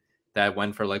game that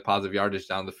went for like positive yardage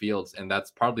down the fields. And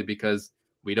that's partly because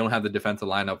we don't have the defensive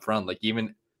line up front. Like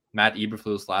even Matt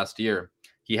Eberflus last year,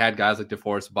 he had guys like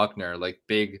DeForest Buckner, like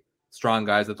big, strong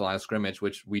guys at the line of scrimmage,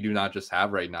 which we do not just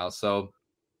have right now. So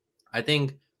I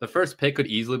think the first pick could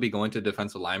easily be going to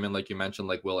defensive linemen, like you mentioned,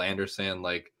 like Will Anderson,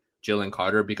 like Jalen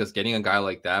Carter, because getting a guy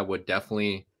like that would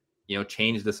definitely,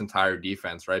 change this entire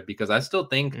defense, right? Because I still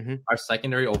think our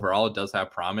secondary overall does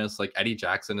have promise. Like Eddie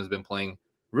Jackson has been playing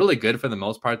really good for the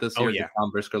most part this year.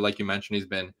 Jaquan Brisker, like you mentioned, he's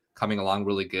been coming along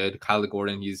really good. Kyler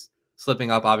Gordon, he's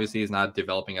slipping up. Obviously, he's not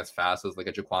developing as fast as like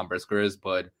a Jaquan Brisker is,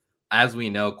 but as we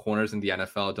know, corners in the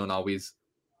NFL don't always,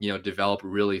 develop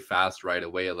really fast right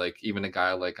away. Like even a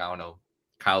guy like, I don't know,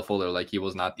 Kyle Fuller, like he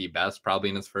was not the best probably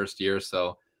in his first year.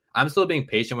 So I'm still being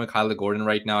patient with Kyler Gordon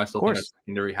right now. I still think our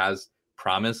secondary has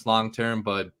promise long term,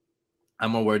 but I'm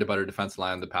more worried about our defensive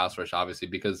line and the pass rush, obviously,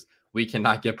 because we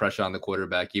cannot get pressure on the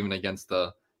quarterback, even against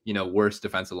the worst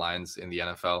defensive lines in the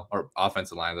NFL, or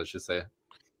offensive lines, I should say.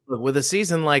 With a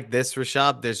season like this,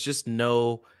 Rishab,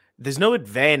 there's no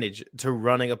advantage to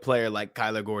running a player like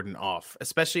Kyler Gordon off,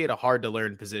 especially at a hard to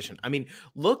learn position. I mean,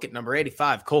 look at number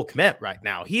 85, Cole Kmet right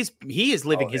now. He is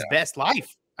living his best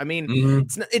life. I mean,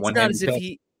 it's not as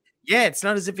if Yeah, it's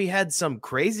not as if he had some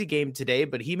crazy game today,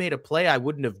 but he made a play I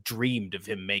wouldn't have dreamed of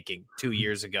him making 2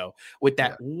 years ago with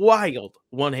that wild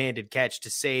one-handed catch to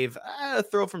save a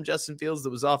throw from Justin Fields that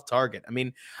was off target. I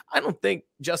mean, I don't think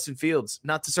Justin Fields,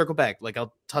 not to circle back, like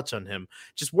I'll touch on him,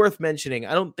 just worth mentioning,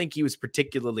 I don't think he was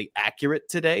particularly accurate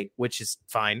today, which is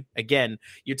fine. Again,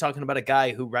 you're talking about a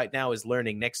guy who right now is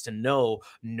learning next to no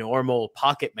normal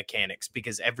pocket mechanics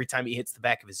because every time he hits the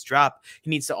back of his drop, he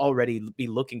needs to already be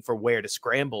looking for where to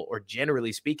scramble, or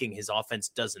generally speaking, his offense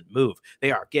doesn't move.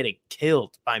 They are getting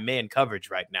killed by man coverage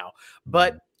right now.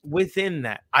 But within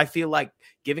that, I feel like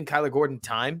giving Kyler Gordon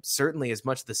time, certainly as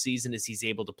much of the season as he's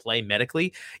able to play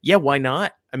medically, yeah, why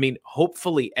not? I mean,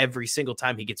 hopefully every single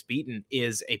time he gets beaten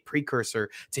is a precursor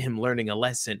to him learning a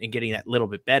lesson and getting that little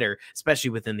bit better, especially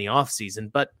within the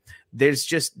offseason. But there's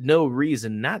just no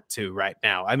reason not to right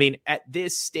now. I mean, at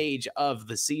this stage of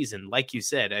the season, like you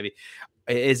said, I mean,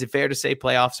 is it fair to say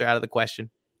playoffs are out of the question?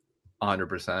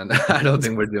 100%. I don't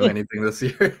think we're doing anything this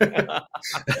year.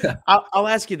 I'll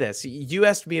ask you this. You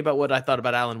asked me about what I thought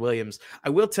about Alan Williams. I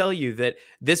will tell you that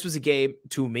this was a game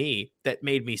to me that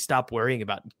made me stop worrying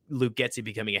about Luke Getsy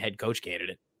becoming a head coach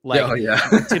candidate. Like,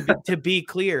 to be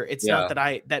clear, it's not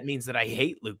that means that I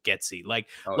hate Luke Getsy. Like,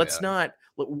 let's not.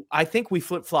 I think we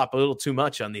flip flop a little too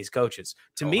much on these coaches.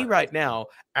 To me, right now,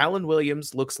 Alan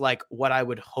Williams looks like what I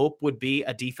would hope would be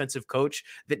a defensive coach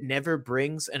that never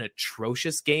brings an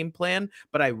atrocious game plan.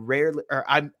 But I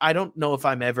don't know if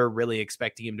I'm ever really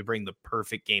expecting him to bring the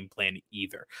perfect game plan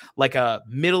either. Like a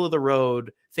middle of the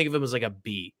road. Think of him as like a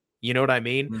B. You know what I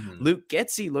mean? Mm-hmm. Luke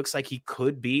Getsy looks like he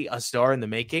could be a star in the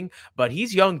making, but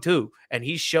he's young too, and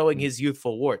he's showing his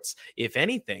youthful warts. If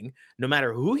anything, no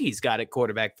matter who he's got at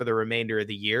quarterback for the remainder of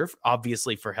the year,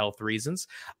 obviously for health reasons,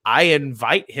 I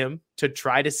invite him to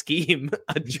try to scheme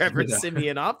a Trevor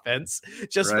Siemian offense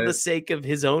just for the sake of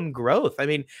his own growth. I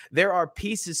mean, there are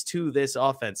pieces to this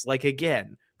offense, like,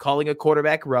 again, calling a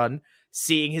quarterback run,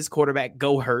 seeing his quarterback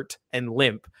go hurt and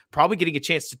limp, probably getting a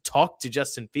chance to talk to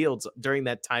Justin Fields during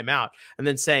that timeout, and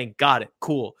then saying, got it,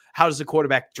 cool. How does the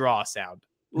quarterback draw sound?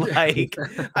 Like,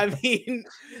 I mean,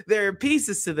 there are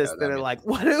pieces to this that are like,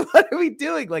 what are we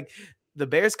doing? Like, the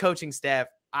Bears coaching staff,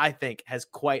 I think, has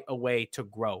quite a way to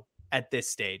grow at this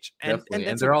stage. And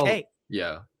that's they're okay.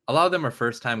 all, a lot of them are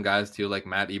first-time guys too. Like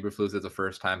Matt Eberflus is a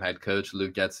first-time head coach.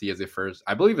 Luke Getsy is a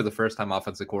first-time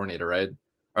offensive coordinator, right?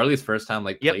 Or at least first time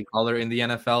play caller in the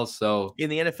NFL. So in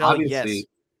the NFL, yes.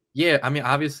 Yeah, I mean,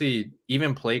 obviously,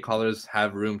 even play callers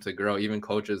have room to grow. Even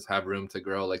coaches have room to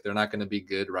grow. Like, they're not going to be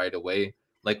good right away.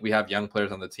 Like, we have young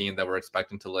players on the team that we're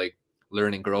expecting to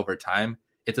learn and grow over time.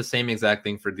 It's the same exact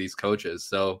thing for these coaches.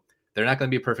 So they're not going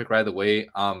to be perfect right away.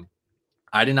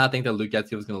 I did not think that Luke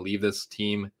Getsy was going to leave this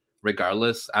team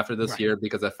regardless after this year,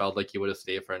 because I felt like he would have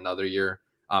stayed for another year,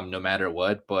 no matter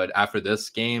what. But after this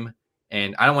game,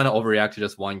 and I don't want to overreact to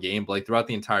just one game, but throughout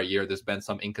the entire year, there's been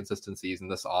some inconsistencies in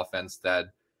this offense that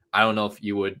I don't know if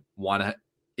you would want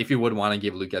to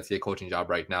give Luke Getsy a coaching job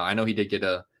right now. I know he did get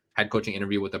a head coaching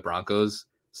interview with the Broncos,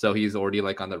 so he's already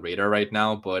on the radar right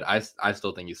now, but I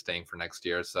still think he's staying for next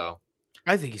year. So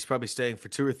I think he's probably staying for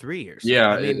 2 or 3 years. Yeah,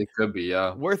 I mean, it could be.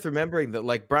 Yeah, worth remembering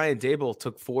that Brian Daboll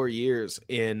took 4 years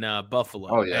in Buffalo.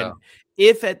 Oh yeah. And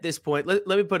if at this point, let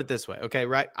me put it this way, okay,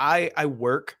 right? I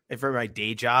work for my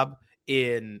day job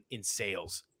in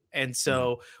sales. And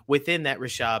so within that,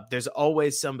 Rishab, there's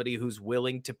always somebody who's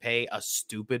willing to pay a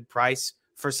stupid price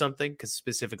for something, because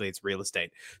specifically it's real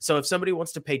estate. So if somebody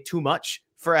wants to pay too much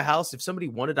for a house, if somebody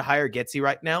wanted to hire Getsy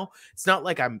right now, it's not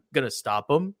like I'm going to stop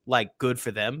them, good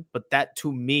for them. But that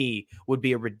to me would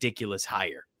be a ridiculous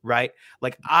hire. Right?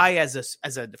 Like, I, as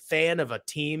a fan of a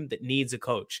team that needs a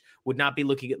coach, would not be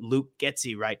looking at Luke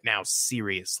Getsy right now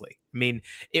seriously. I mean,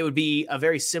 it would be a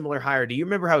very similar hire. Do you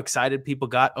remember how excited people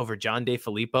got over John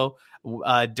DeFilippo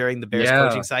during the Bears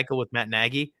coaching cycle with Matt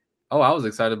Nagy? Oh, I was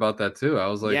excited about that too. I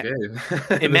was like,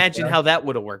 hey. Imagine how that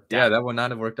would have worked out. Yeah, that would not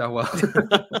have worked out well.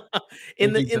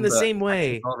 in the same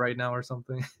way. Right now or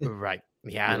something. Right.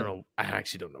 Yeah, I don't know. I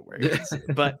actually don't know where it is.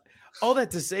 But all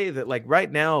that to say that, right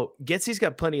now, Getsy's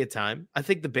got plenty of time. I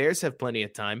think the Bears have plenty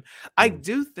of time. I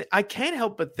can't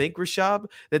help but think, Rishab,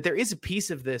 that there is a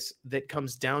piece of this that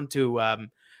comes down to,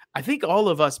 I think all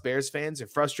of us Bears fans are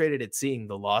frustrated at seeing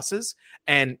the losses,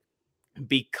 and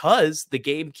because the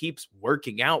game keeps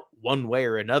working out one way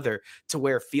or another to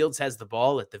where Fields has the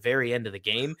ball at the very end of the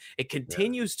game, it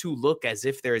continues to look as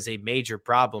if there is a major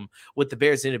problem with the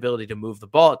Bears' inability to move the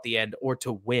ball at the end or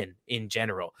to win in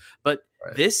general. But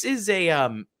this is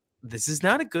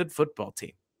not a good football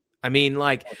team. I mean,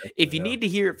 if you need to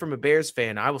hear it from a Bears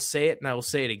fan, I will say it and I will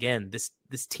say it again.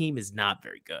 This team is not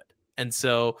very good. And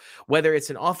so whether it's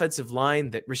an offensive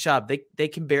line that Rishab, they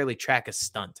can barely track a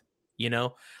stunt,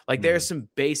 like there are some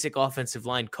basic offensive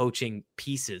line coaching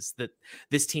pieces that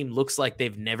this team looks like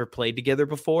they've never played together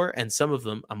before. And some of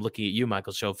them, I'm looking at you,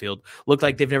 Michael Schofield, look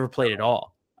like they've never played at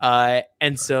all.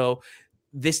 And so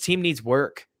this team needs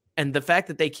work. And the fact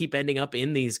that they keep ending up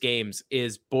in these games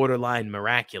is borderline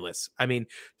miraculous. I mean,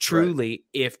 truly,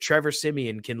 if Trevor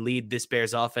Siemian can lead this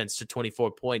Bears offense to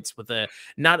 24 points with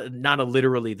not a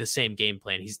literally the same game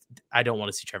plan. I don't want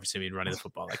to see Trevor Siemian running the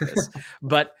football like this,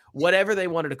 but whatever they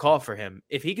wanted to call for him,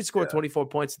 if he could score 24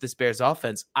 points with this Bears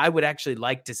offense, I would actually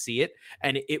like to see it.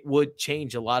 And it would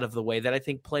change a lot of the way that I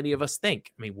think plenty of us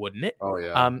think. I mean, wouldn't it? Oh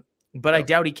yeah. But I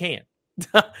doubt he can.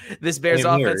 This Bears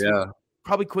offense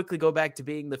probably quickly go back to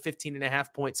being the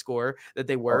 15.5 point scorer that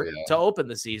they were to open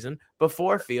the season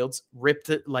before Fields ripped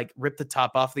the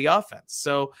top off the offense.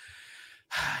 So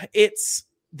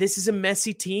this is a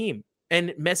messy team,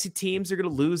 and messy teams are going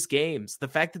to lose games. The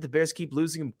fact that the Bears keep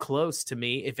losing them close, to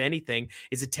me, if anything,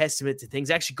 is a testament to things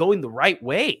actually going the right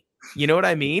way. You know what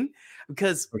I mean?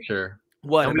 Because for sure.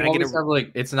 What and we always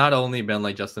have it's not only been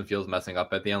like Justin Fields messing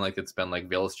up at the end, like it's been like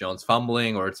Velus Jones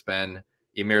fumbling, or it's been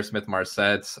Emir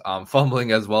Smith-Marsette's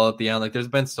fumbling as well at the end. Like there's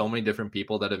been so many different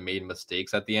people that have made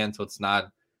mistakes at the end. So it's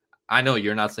not, I know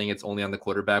you're not saying it's only on the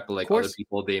quarterback, but like other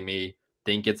people, they may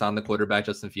think it's on the quarterback,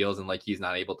 Justin Fields, and like he's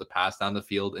not able to pass down the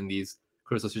field in these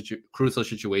crucial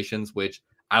situations, which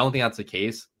I don't think that's the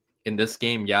case. In this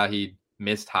game, he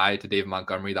missed high to Dave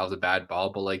Montgomery. That was a bad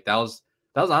ball, but like that was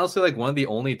honestly like one of the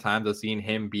only times I've seen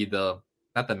him be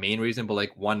not the main reason, but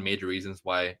like one major reasons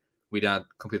why we didn't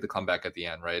complete the comeback at the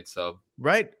end, right? So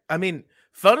I mean,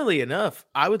 funnily enough,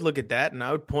 I would look at that and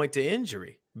I would point to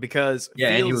injury, because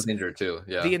Fields, and he was injured too.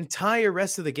 Yeah, the entire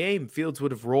rest of the game, Fields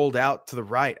would have rolled out to the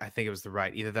right. I think it was the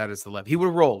right, either that or the left. He would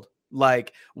have rolled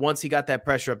like once he got that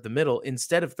pressure up the middle,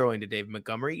 instead of throwing to Dave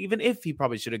Montgomery, even if he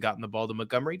probably should have gotten the ball to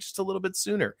Montgomery just a little bit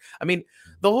sooner. I mean,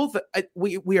 the whole thing,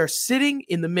 we are sitting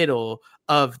in the middle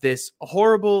of this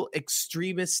horrible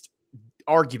extremist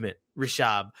argument,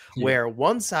 Rishab, where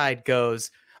one side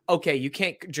goes, okay, you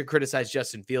can't criticize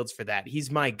Justin Fields for that. He's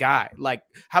my guy. Like,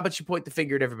 how about you point the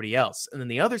finger at everybody else? And then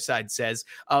the other side says,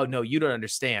 oh, no, you don't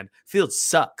understand. Fields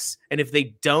sucks. And if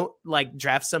they don't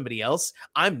draft somebody else,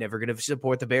 I'm never going to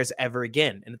support the Bears ever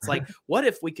again. And it's like, what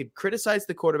if we could criticize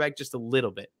the quarterback just a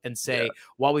little bit and say,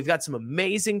 while we've got some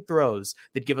amazing throws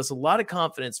that give us a lot of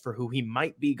confidence for who he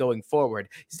might be going forward,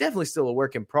 he's definitely still a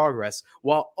work in progress,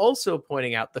 while also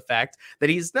pointing out the fact that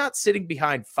he's not sitting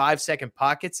behind 5-second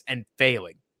pockets and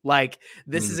failing. Like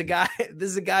this is a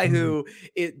guy who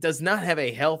does not have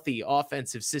a healthy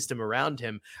offensive system around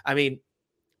him. I mean,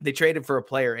 they traded for a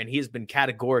player and he has been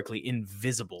categorically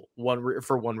invisible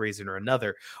for one reason or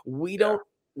another. We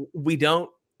don't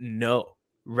know.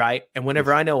 Right. And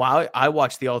whenever I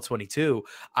watch the All-22,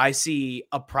 I see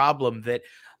a problem that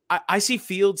I see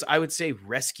Fields, I would say,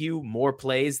 rescue more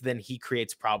plays than he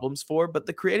creates problems for, but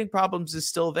the creating problems is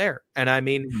still there. And I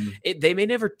mean, they may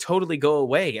never totally go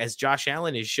away, as Josh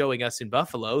Allen is showing us in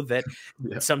Buffalo, that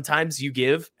sometimes you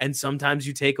give and sometimes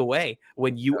you take away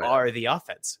when you are the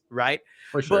offense, right?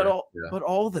 For sure. But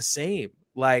all the same,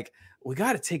 like, we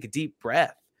got to take a deep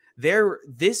breath.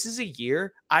 This is a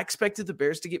year I expected the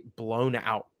Bears to get blown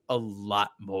out a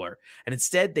lot more, and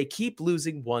instead they keep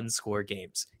losing 1-score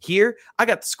games. Here, I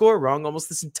got the score wrong almost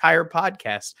this entire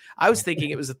podcast. I was thinking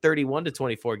it was a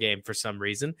 31-24 game for some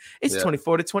reason. It's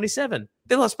 24-27.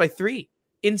 They lost by 3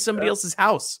 in somebody else's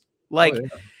house. Like,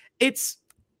 it's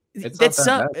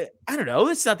I don't know.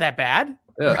 It's not that bad.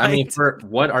 Yeah, right? I mean, for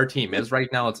what our team is right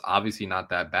now, it's obviously not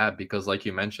that bad, because like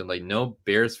you mentioned, like no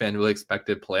Bears fan really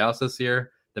expected playoffs this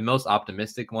year. The most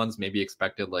optimistic ones maybe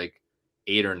expected like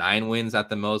 8 or 9 wins at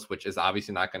the most, which is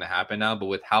obviously not going to happen now. But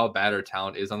with how bad our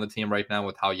talent is on the team right now,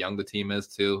 with how young the team is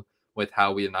too, with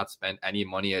how we have not spent any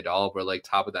money at all, we're like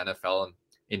top of the NFL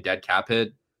in dead cap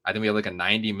hit. I think we have like a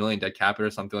 90 million dead cap hit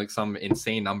or something, like some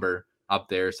insane number up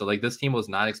there. So like this team was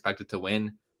not expected to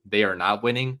win. They are not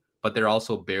winning, but they're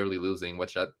also barely losing,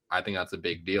 which I think that's a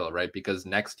big deal, right? Because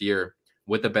next year,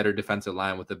 with a better defensive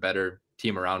line, with a better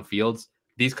team around Fields,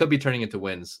 these could be turning into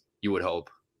wins, you would hope.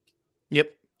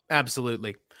 Yep.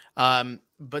 Absolutely.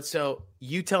 But so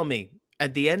you tell me,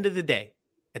 at the end of the day,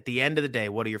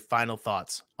 what are your final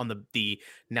thoughts on the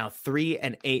now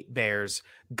 3-8 Bears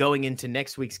going into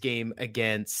next week's game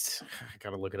against, I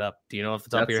got to look it up. Do you know off the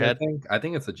top of your head? I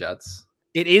think it's the Jets.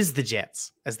 It is the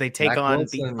Jets, as they take on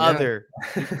Wilson,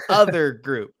 the other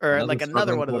group, or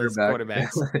another one of those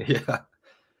quarterbacks.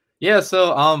 Yeah.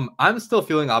 So I'm still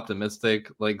feeling optimistic,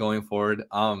 like going forward.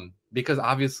 Because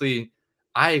obviously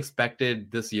I expected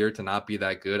this year to not be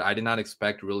that good. I did not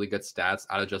expect really good stats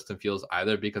out of Justin Fields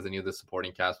either, because I knew the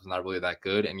supporting cast was not really that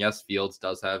good. And yes, Fields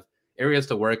does have areas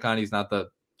to work on. He's not the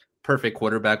perfect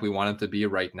quarterback we want him to be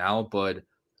right now, but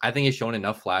I think he's shown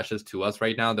enough flashes to us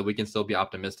right now that we can still be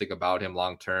optimistic about him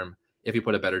long term if we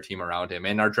put a better team around him.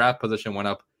 And our draft position went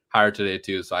up higher today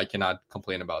too, so I cannot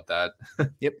complain about that.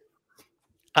 Yep.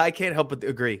 I can't help but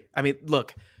agree. I mean,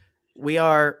 look,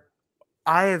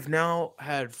 I have now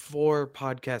had 4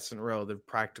 podcasts in a row that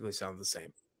practically sound the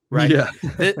same, right? Yeah.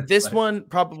 This Right. one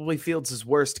probably Fields'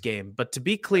 worst game, but to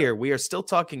be clear, we are still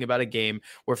talking about a game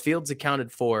where Fields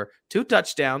accounted for 2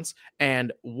 touchdowns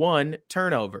and 1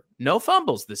 turnover. No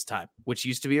fumbles this time, which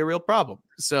used to be a real problem.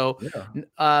 So,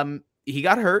 he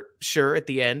got hurt, sure, at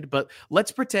the end, but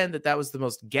let's pretend that was the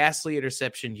most ghastly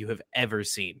interception you have ever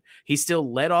seen. He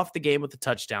still led off the game with a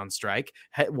touchdown strike,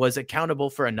 was accountable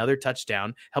for another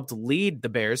touchdown, helped lead the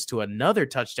Bears to another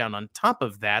touchdown on top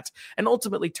of that, and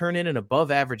ultimately turn in an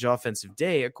above-average offensive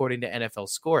day according to NFL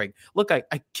scoring. Look, I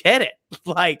get it.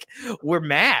 Like, we're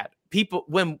mad. People,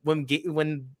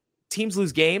 when teams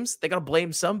lose games, they got to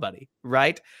blame somebody,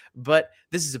 right? But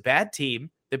this is a bad team.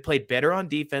 They played better on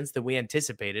defense than we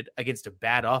anticipated against a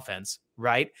bad offense,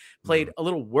 right? Played a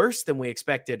little worse than we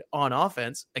expected on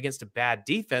offense against a bad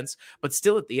defense, but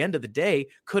still at the end of the day,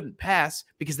 couldn't pass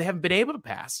because they haven't been able to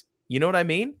pass. You know what I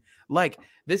mean? Like,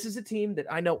 this is a team that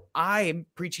I know I'm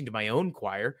preaching to my own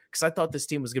choir because I thought this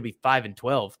team was going to be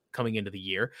 5-12 coming into the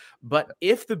year. But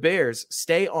if the Bears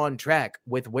stay on track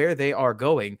with where they are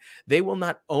going, they will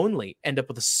not only end up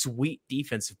with a sweet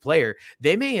defensive player,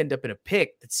 they may end up in a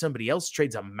pick that somebody else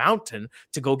trades a mountain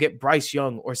to go get Bryce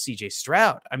Young or CJ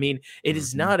Stroud. I mean, it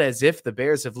is not as if the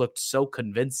Bears have looked so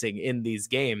convincing in these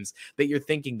games that you're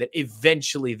thinking that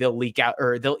eventually they'll eke out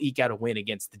a win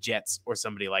against the Jets or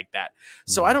somebody like that.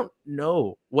 So I don't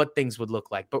know what things would look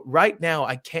like. But right now,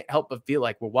 I can't help but feel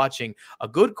like we're watching a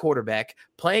good quarterback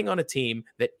playing on a team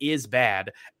that is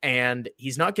bad, and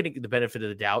he's not getting the benefit of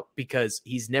the doubt because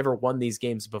he's never won these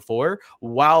games before,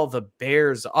 while the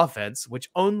Bears offense, which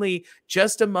only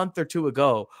just a month or 2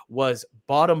 ago was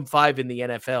bottom 5 in the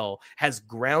NFL, has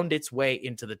ground its way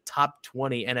into the top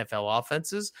 20 NFL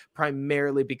offenses,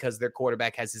 primarily because their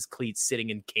quarterback has his cleats sitting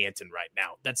in Canton right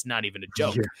now. That's not even a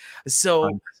joke. Yeah.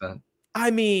 So, 100%. I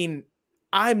mean,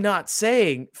 I'm not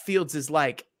saying Fields is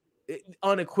like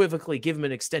unequivocally give him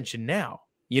an extension now.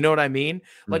 You know what I mean?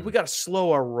 Like, we got to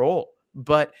slow our roll.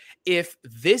 But if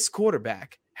this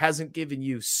quarterback hasn't given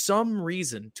you some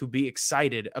reason to be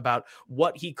excited about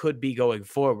what he could be going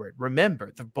forward,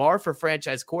 remember, the bar for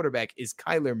franchise quarterback is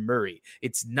Kyler Murray.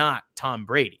 It's not Tom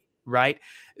Brady, right?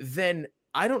 Then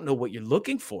I don't know what you're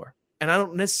looking for. And I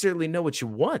don't necessarily know what you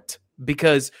want.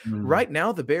 Because right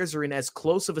now the Bears are in as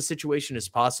close of a situation as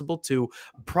possible to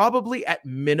probably at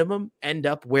minimum end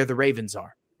up where the Ravens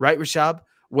are. Right, Rishab?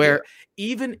 Where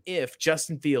even if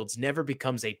Justin Fields never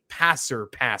becomes a passer,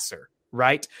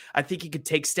 right? I think he could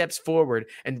take steps forward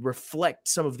and reflect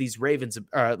some of these Ravens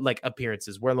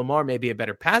appearances where Lamar may be a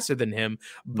better passer than him,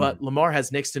 but Lamar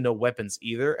has next to no weapons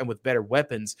either. And with better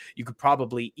weapons, you could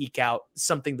probably eke out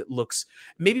something that looks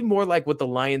maybe more like what the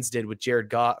Lions did with Jared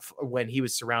Goff when he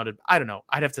was surrounded. I don't know.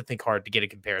 I'd have to think hard to get a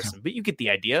comparison, but you get the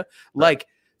idea. Like,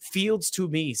 Fields to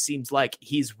me seems like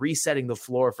he's resetting the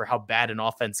floor for how bad an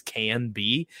offense can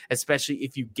be, especially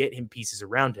if you get him pieces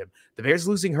around him. The Bears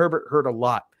losing Herbert hurt a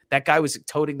lot. That guy was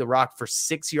toting the rock for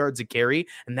 6 yards a carry,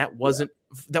 and that wasn't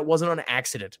on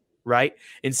accident, right?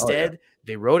 Instead,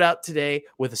 they rode out today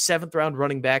with a 7th-round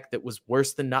running back that was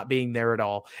worse than not being there at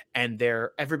all, and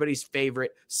they're everybody's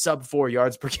favorite sub-4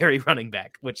 yards per carry running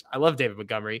back, which I love David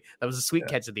Montgomery. That was a sweet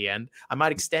catch at the end. I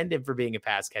might extend him for being a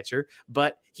pass catcher,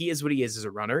 but he is what he is as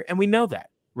a runner, and we know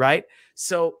that, right?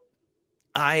 So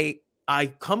I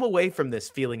come away from this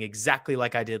feeling exactly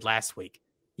like I did last week.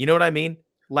 You know what I mean?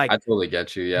 Like, I totally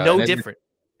get you. Yeah. No different.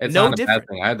 It's not a bad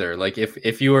thing either. Like,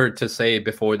 if you were to say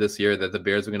before this year that the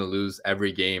Bears were going to lose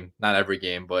every game, not every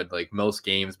game, but like most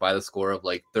games by the score of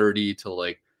like 30 to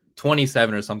like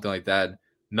 27 or something like that,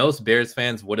 most Bears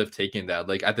fans would have taken that.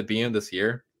 Like, at the beginning of this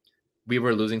year, we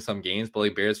were losing some games, but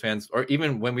like Bears fans, or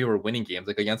even when we were winning games,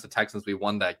 like against the Texans, we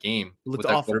won that game with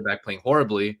our quarterback playing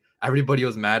horribly. Everybody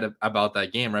was mad about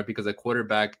that game, right? Because a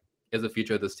quarterback is the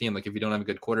future of this team. Like, if you don't have a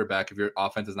good quarterback, if your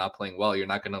offense is not playing well, you're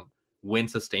not going to win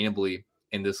sustainably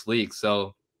in this league.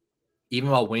 So even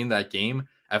while winning that game,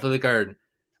 I feel like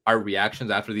our reactions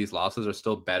after these losses are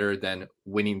still better than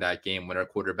winning that game when our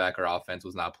quarterback or offense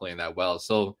was not playing that well.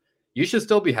 So you should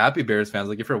still be happy, Bears fans.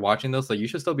 Like, if you're watching this, like, you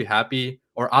should still be happy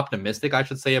or optimistic, I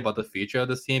should say, about the future of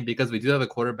this team, because we do have a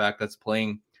quarterback that's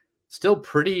playing still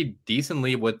pretty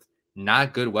decently with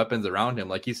not good weapons around him.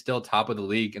 Like, he's still top of the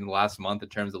league in the last month in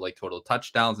terms of like total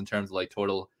touchdowns, in terms of like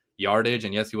total yardage.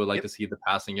 And yes, you would like to see the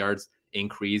passing yards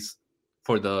increase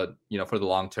for the, for the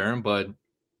long term, but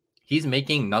he's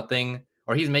making nothing,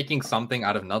 or he's making something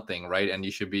out of nothing, right? And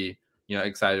you should be,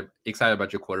 excited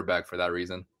about your quarterback for that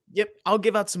reason. Yep. I'll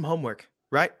give out some homework,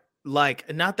 right?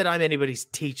 Like, not that I'm anybody's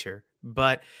teacher,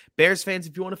 but Bears fans,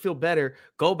 if you want to feel better,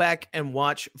 go back and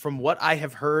watch. From what I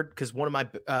have heard, because one of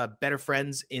my better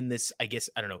friends in this, I guess,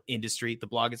 I don't know, industry, the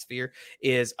blogosphere,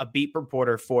 is a beat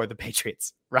reporter for the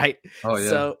Patriots, right? Oh, yeah.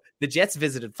 So the Jets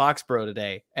visited Foxborough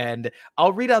today, and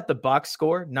I'll read out the box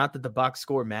score. Not that the box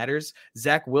score matters.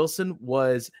 Zach Wilson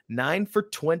was 9 for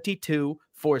 22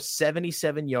 for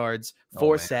 77 yards,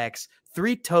 4 sacks,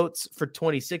 3 totes for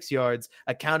 26 yards,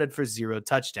 accounted for 0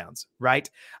 touchdowns, right?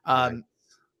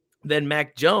 Then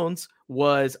Mac Jones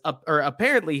was up, or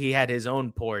apparently he had his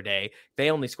own poor day. They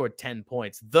only scored 10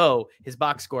 points, though his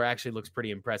box score actually looks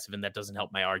pretty impressive, and that doesn't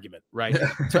help my argument, right?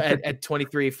 So at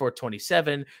 23 for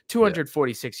 27,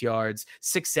 246 yards,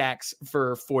 6 sacks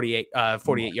for 48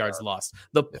 yards lost.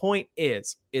 The point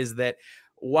is that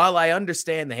while I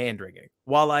understand the hand wringing,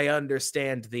 while I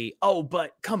understand the,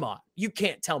 but come on, you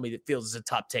can't tell me that Fields is a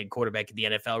top 10 quarterback in the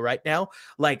NFL right now.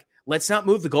 Like, let's not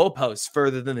move the goalposts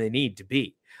further than they need to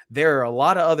be. There are a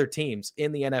lot of other teams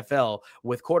in the NFL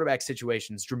with quarterback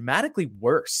situations dramatically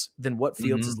worse than what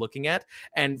Fields is looking at.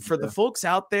 And for the folks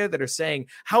out there that are saying,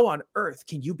 how on earth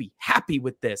can you be happy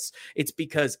with this? It's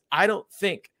because I don't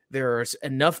think there are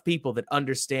enough people that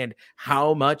understand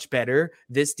how much better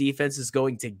this defense is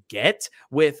going to get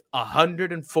with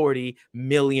 $140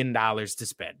 million to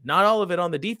spend. Not all of it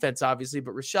on the defense, obviously,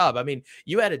 but Rishab, I mean,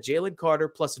 you had a Jalen Carter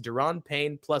plus a Deron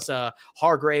Payne plus a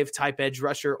Hargrave type edge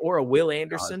rusher, or a Will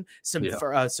Anderson, some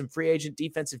free agent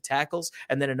defensive tackles,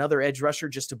 and then another edge rusher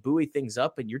just to buoy things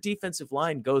up. And your defensive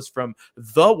line goes from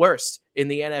the worst in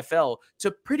the NFL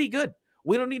to pretty good.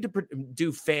 We don't need to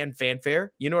do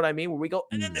fanfare. You know what I mean? Where we go,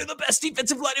 and then they're the best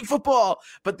defensive line in football.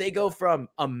 But they go from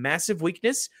a massive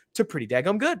weakness to pretty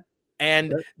daggum good.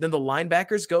 And then the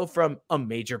linebackers go from a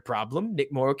major problem.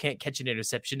 Nick Morrow can't catch an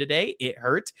interception today. It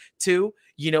hurt. To,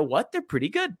 you know what? They're pretty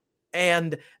good.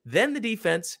 And then the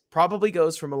defense probably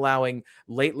goes from allowing,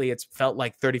 lately it's felt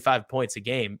like 35 points a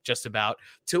game, just about,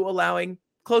 to allowing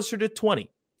closer to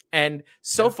 20. And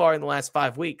so far in the last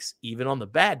 5 weeks, even on the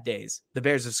bad days, the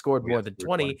Bears have scored more than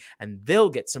 20, and they'll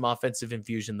get some offensive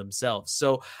infusion themselves.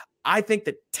 So I think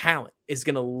that talent is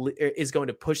going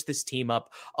to push this team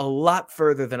up a lot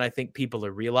further than I think people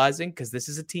are realizing, because this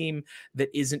is a team that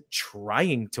isn't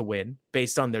trying to win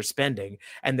based on their spending,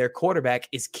 and their quarterback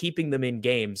is keeping them in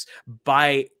games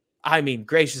by, I mean,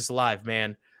 gracious alive,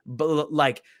 man, but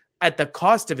like at the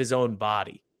cost of his own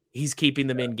body. He's keeping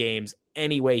them in games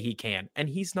any way he can, and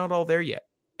he's not all there yet.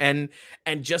 And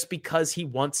just because he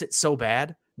wants it so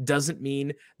bad doesn't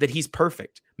mean that he's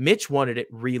perfect. Mitch wanted it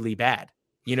really bad.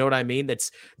 You know what I mean?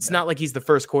 It's not like he's the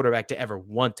first quarterback to ever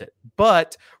want it.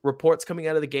 But reports coming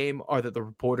out of the game are that the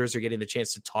reporters are getting the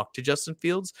chance to talk to Justin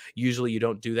Fields. Usually you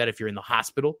don't do that if you're in the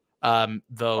hospital.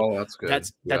 Though that's good.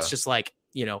 That's just like,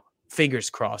 fingers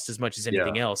crossed as much as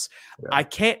anything else. I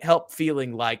can't help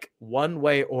feeling like one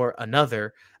way or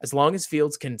another, as long as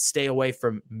Fields can stay away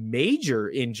from major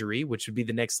injury, which would be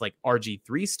the next like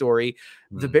RG3 story,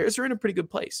 the Bears are in a pretty good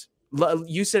place.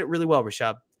 You said it really well,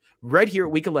 Rishab. Right here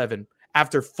at week 11,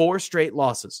 after 4 straight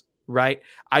losses, right?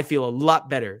 I feel a lot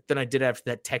better than I did after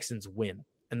that Texans win.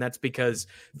 And that's because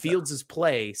Fields'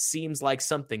 play seems like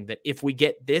something that if we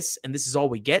get this and this is all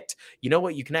we get, you know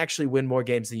what? You can actually win more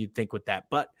games than you'd think with that.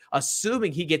 But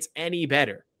assuming he gets any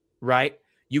better, right,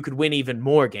 you could win even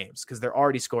more games because they're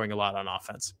already scoring a lot on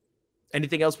offense.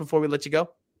 Anything else before we let you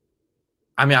go?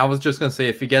 I mean, I was just going to say,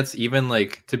 if he gets even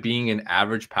like to being an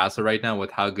average passer right now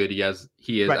with how good he is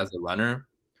as a runner,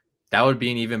 that would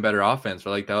be an even better offense,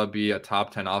 or like that would be a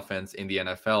top 10 offense in the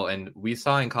NFL. And we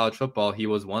saw in college football, he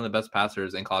was one of the best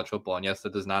passers in college football. And yes,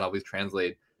 that does not always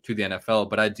translate to the NFL,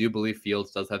 but I do believe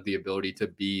Fields does have the ability to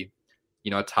be,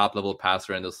 a top level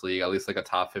passer in this league, at least like a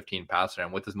top 15 passer.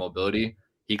 And with his mobility,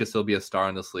 he could still be a star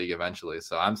in this league eventually.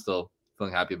 So I'm still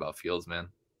feeling happy about Fields, man.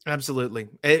 Absolutely.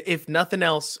 If nothing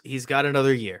else, he's got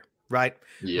another year, right?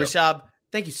 Yep. Rishab,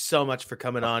 thank you so much for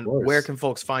coming on. Where can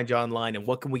folks find you online, and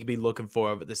what can we be looking for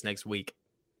over this next week?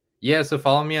 Yeah, so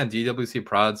follow me on DWC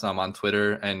Prods. I'm on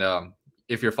Twitter, and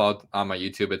if you're followed on my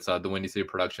YouTube, it's the Windy City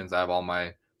Productions. I have all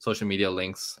my social media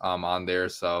links on there.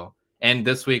 So, and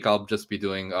this week I'll just be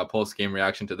doing a post-game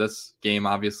reaction to this game,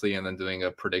 obviously, and then doing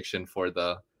a prediction for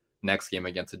the next game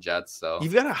against the Jets. So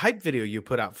you've got a hype video you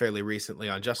put out fairly recently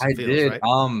on Justin Fields, did.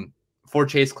 Right? For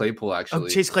Chase Claypool, actually. Oh,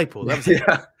 Chase Claypool. That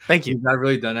was Thank you. He's not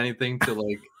really done anything to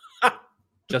like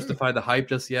justify the hype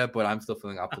just yet, but I'm still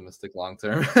feeling optimistic long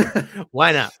term.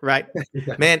 Why not? Right.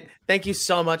 Man, thank you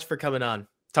so much for coming on.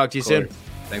 Talk to you soon.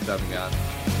 Thanks for having me on.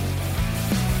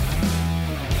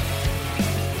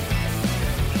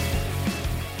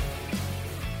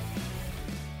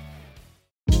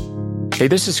 Hey,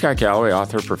 this is Scott Galloway,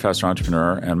 author, professor,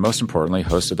 entrepreneur, and most importantly,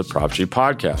 host of the Prop G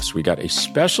podcast. We got a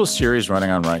special series running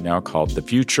on right now called The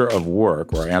Future of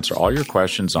Work, where I answer all your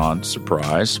questions on,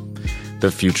 surprise,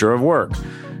 the future of work.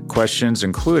 Questions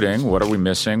including, what are we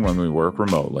missing when we work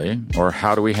remotely? Or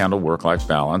how do we handle work-life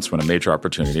balance when a major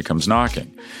opportunity comes knocking?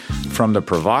 From the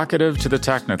provocative to the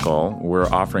technical, we're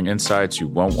offering insights you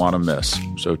won't want to miss.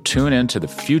 So tune in to The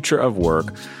Future of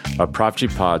Work, a Prop G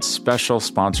Pod special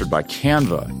sponsored by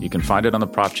Canva. You can find it on the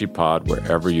Prop G Pod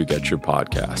wherever you get your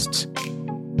podcasts.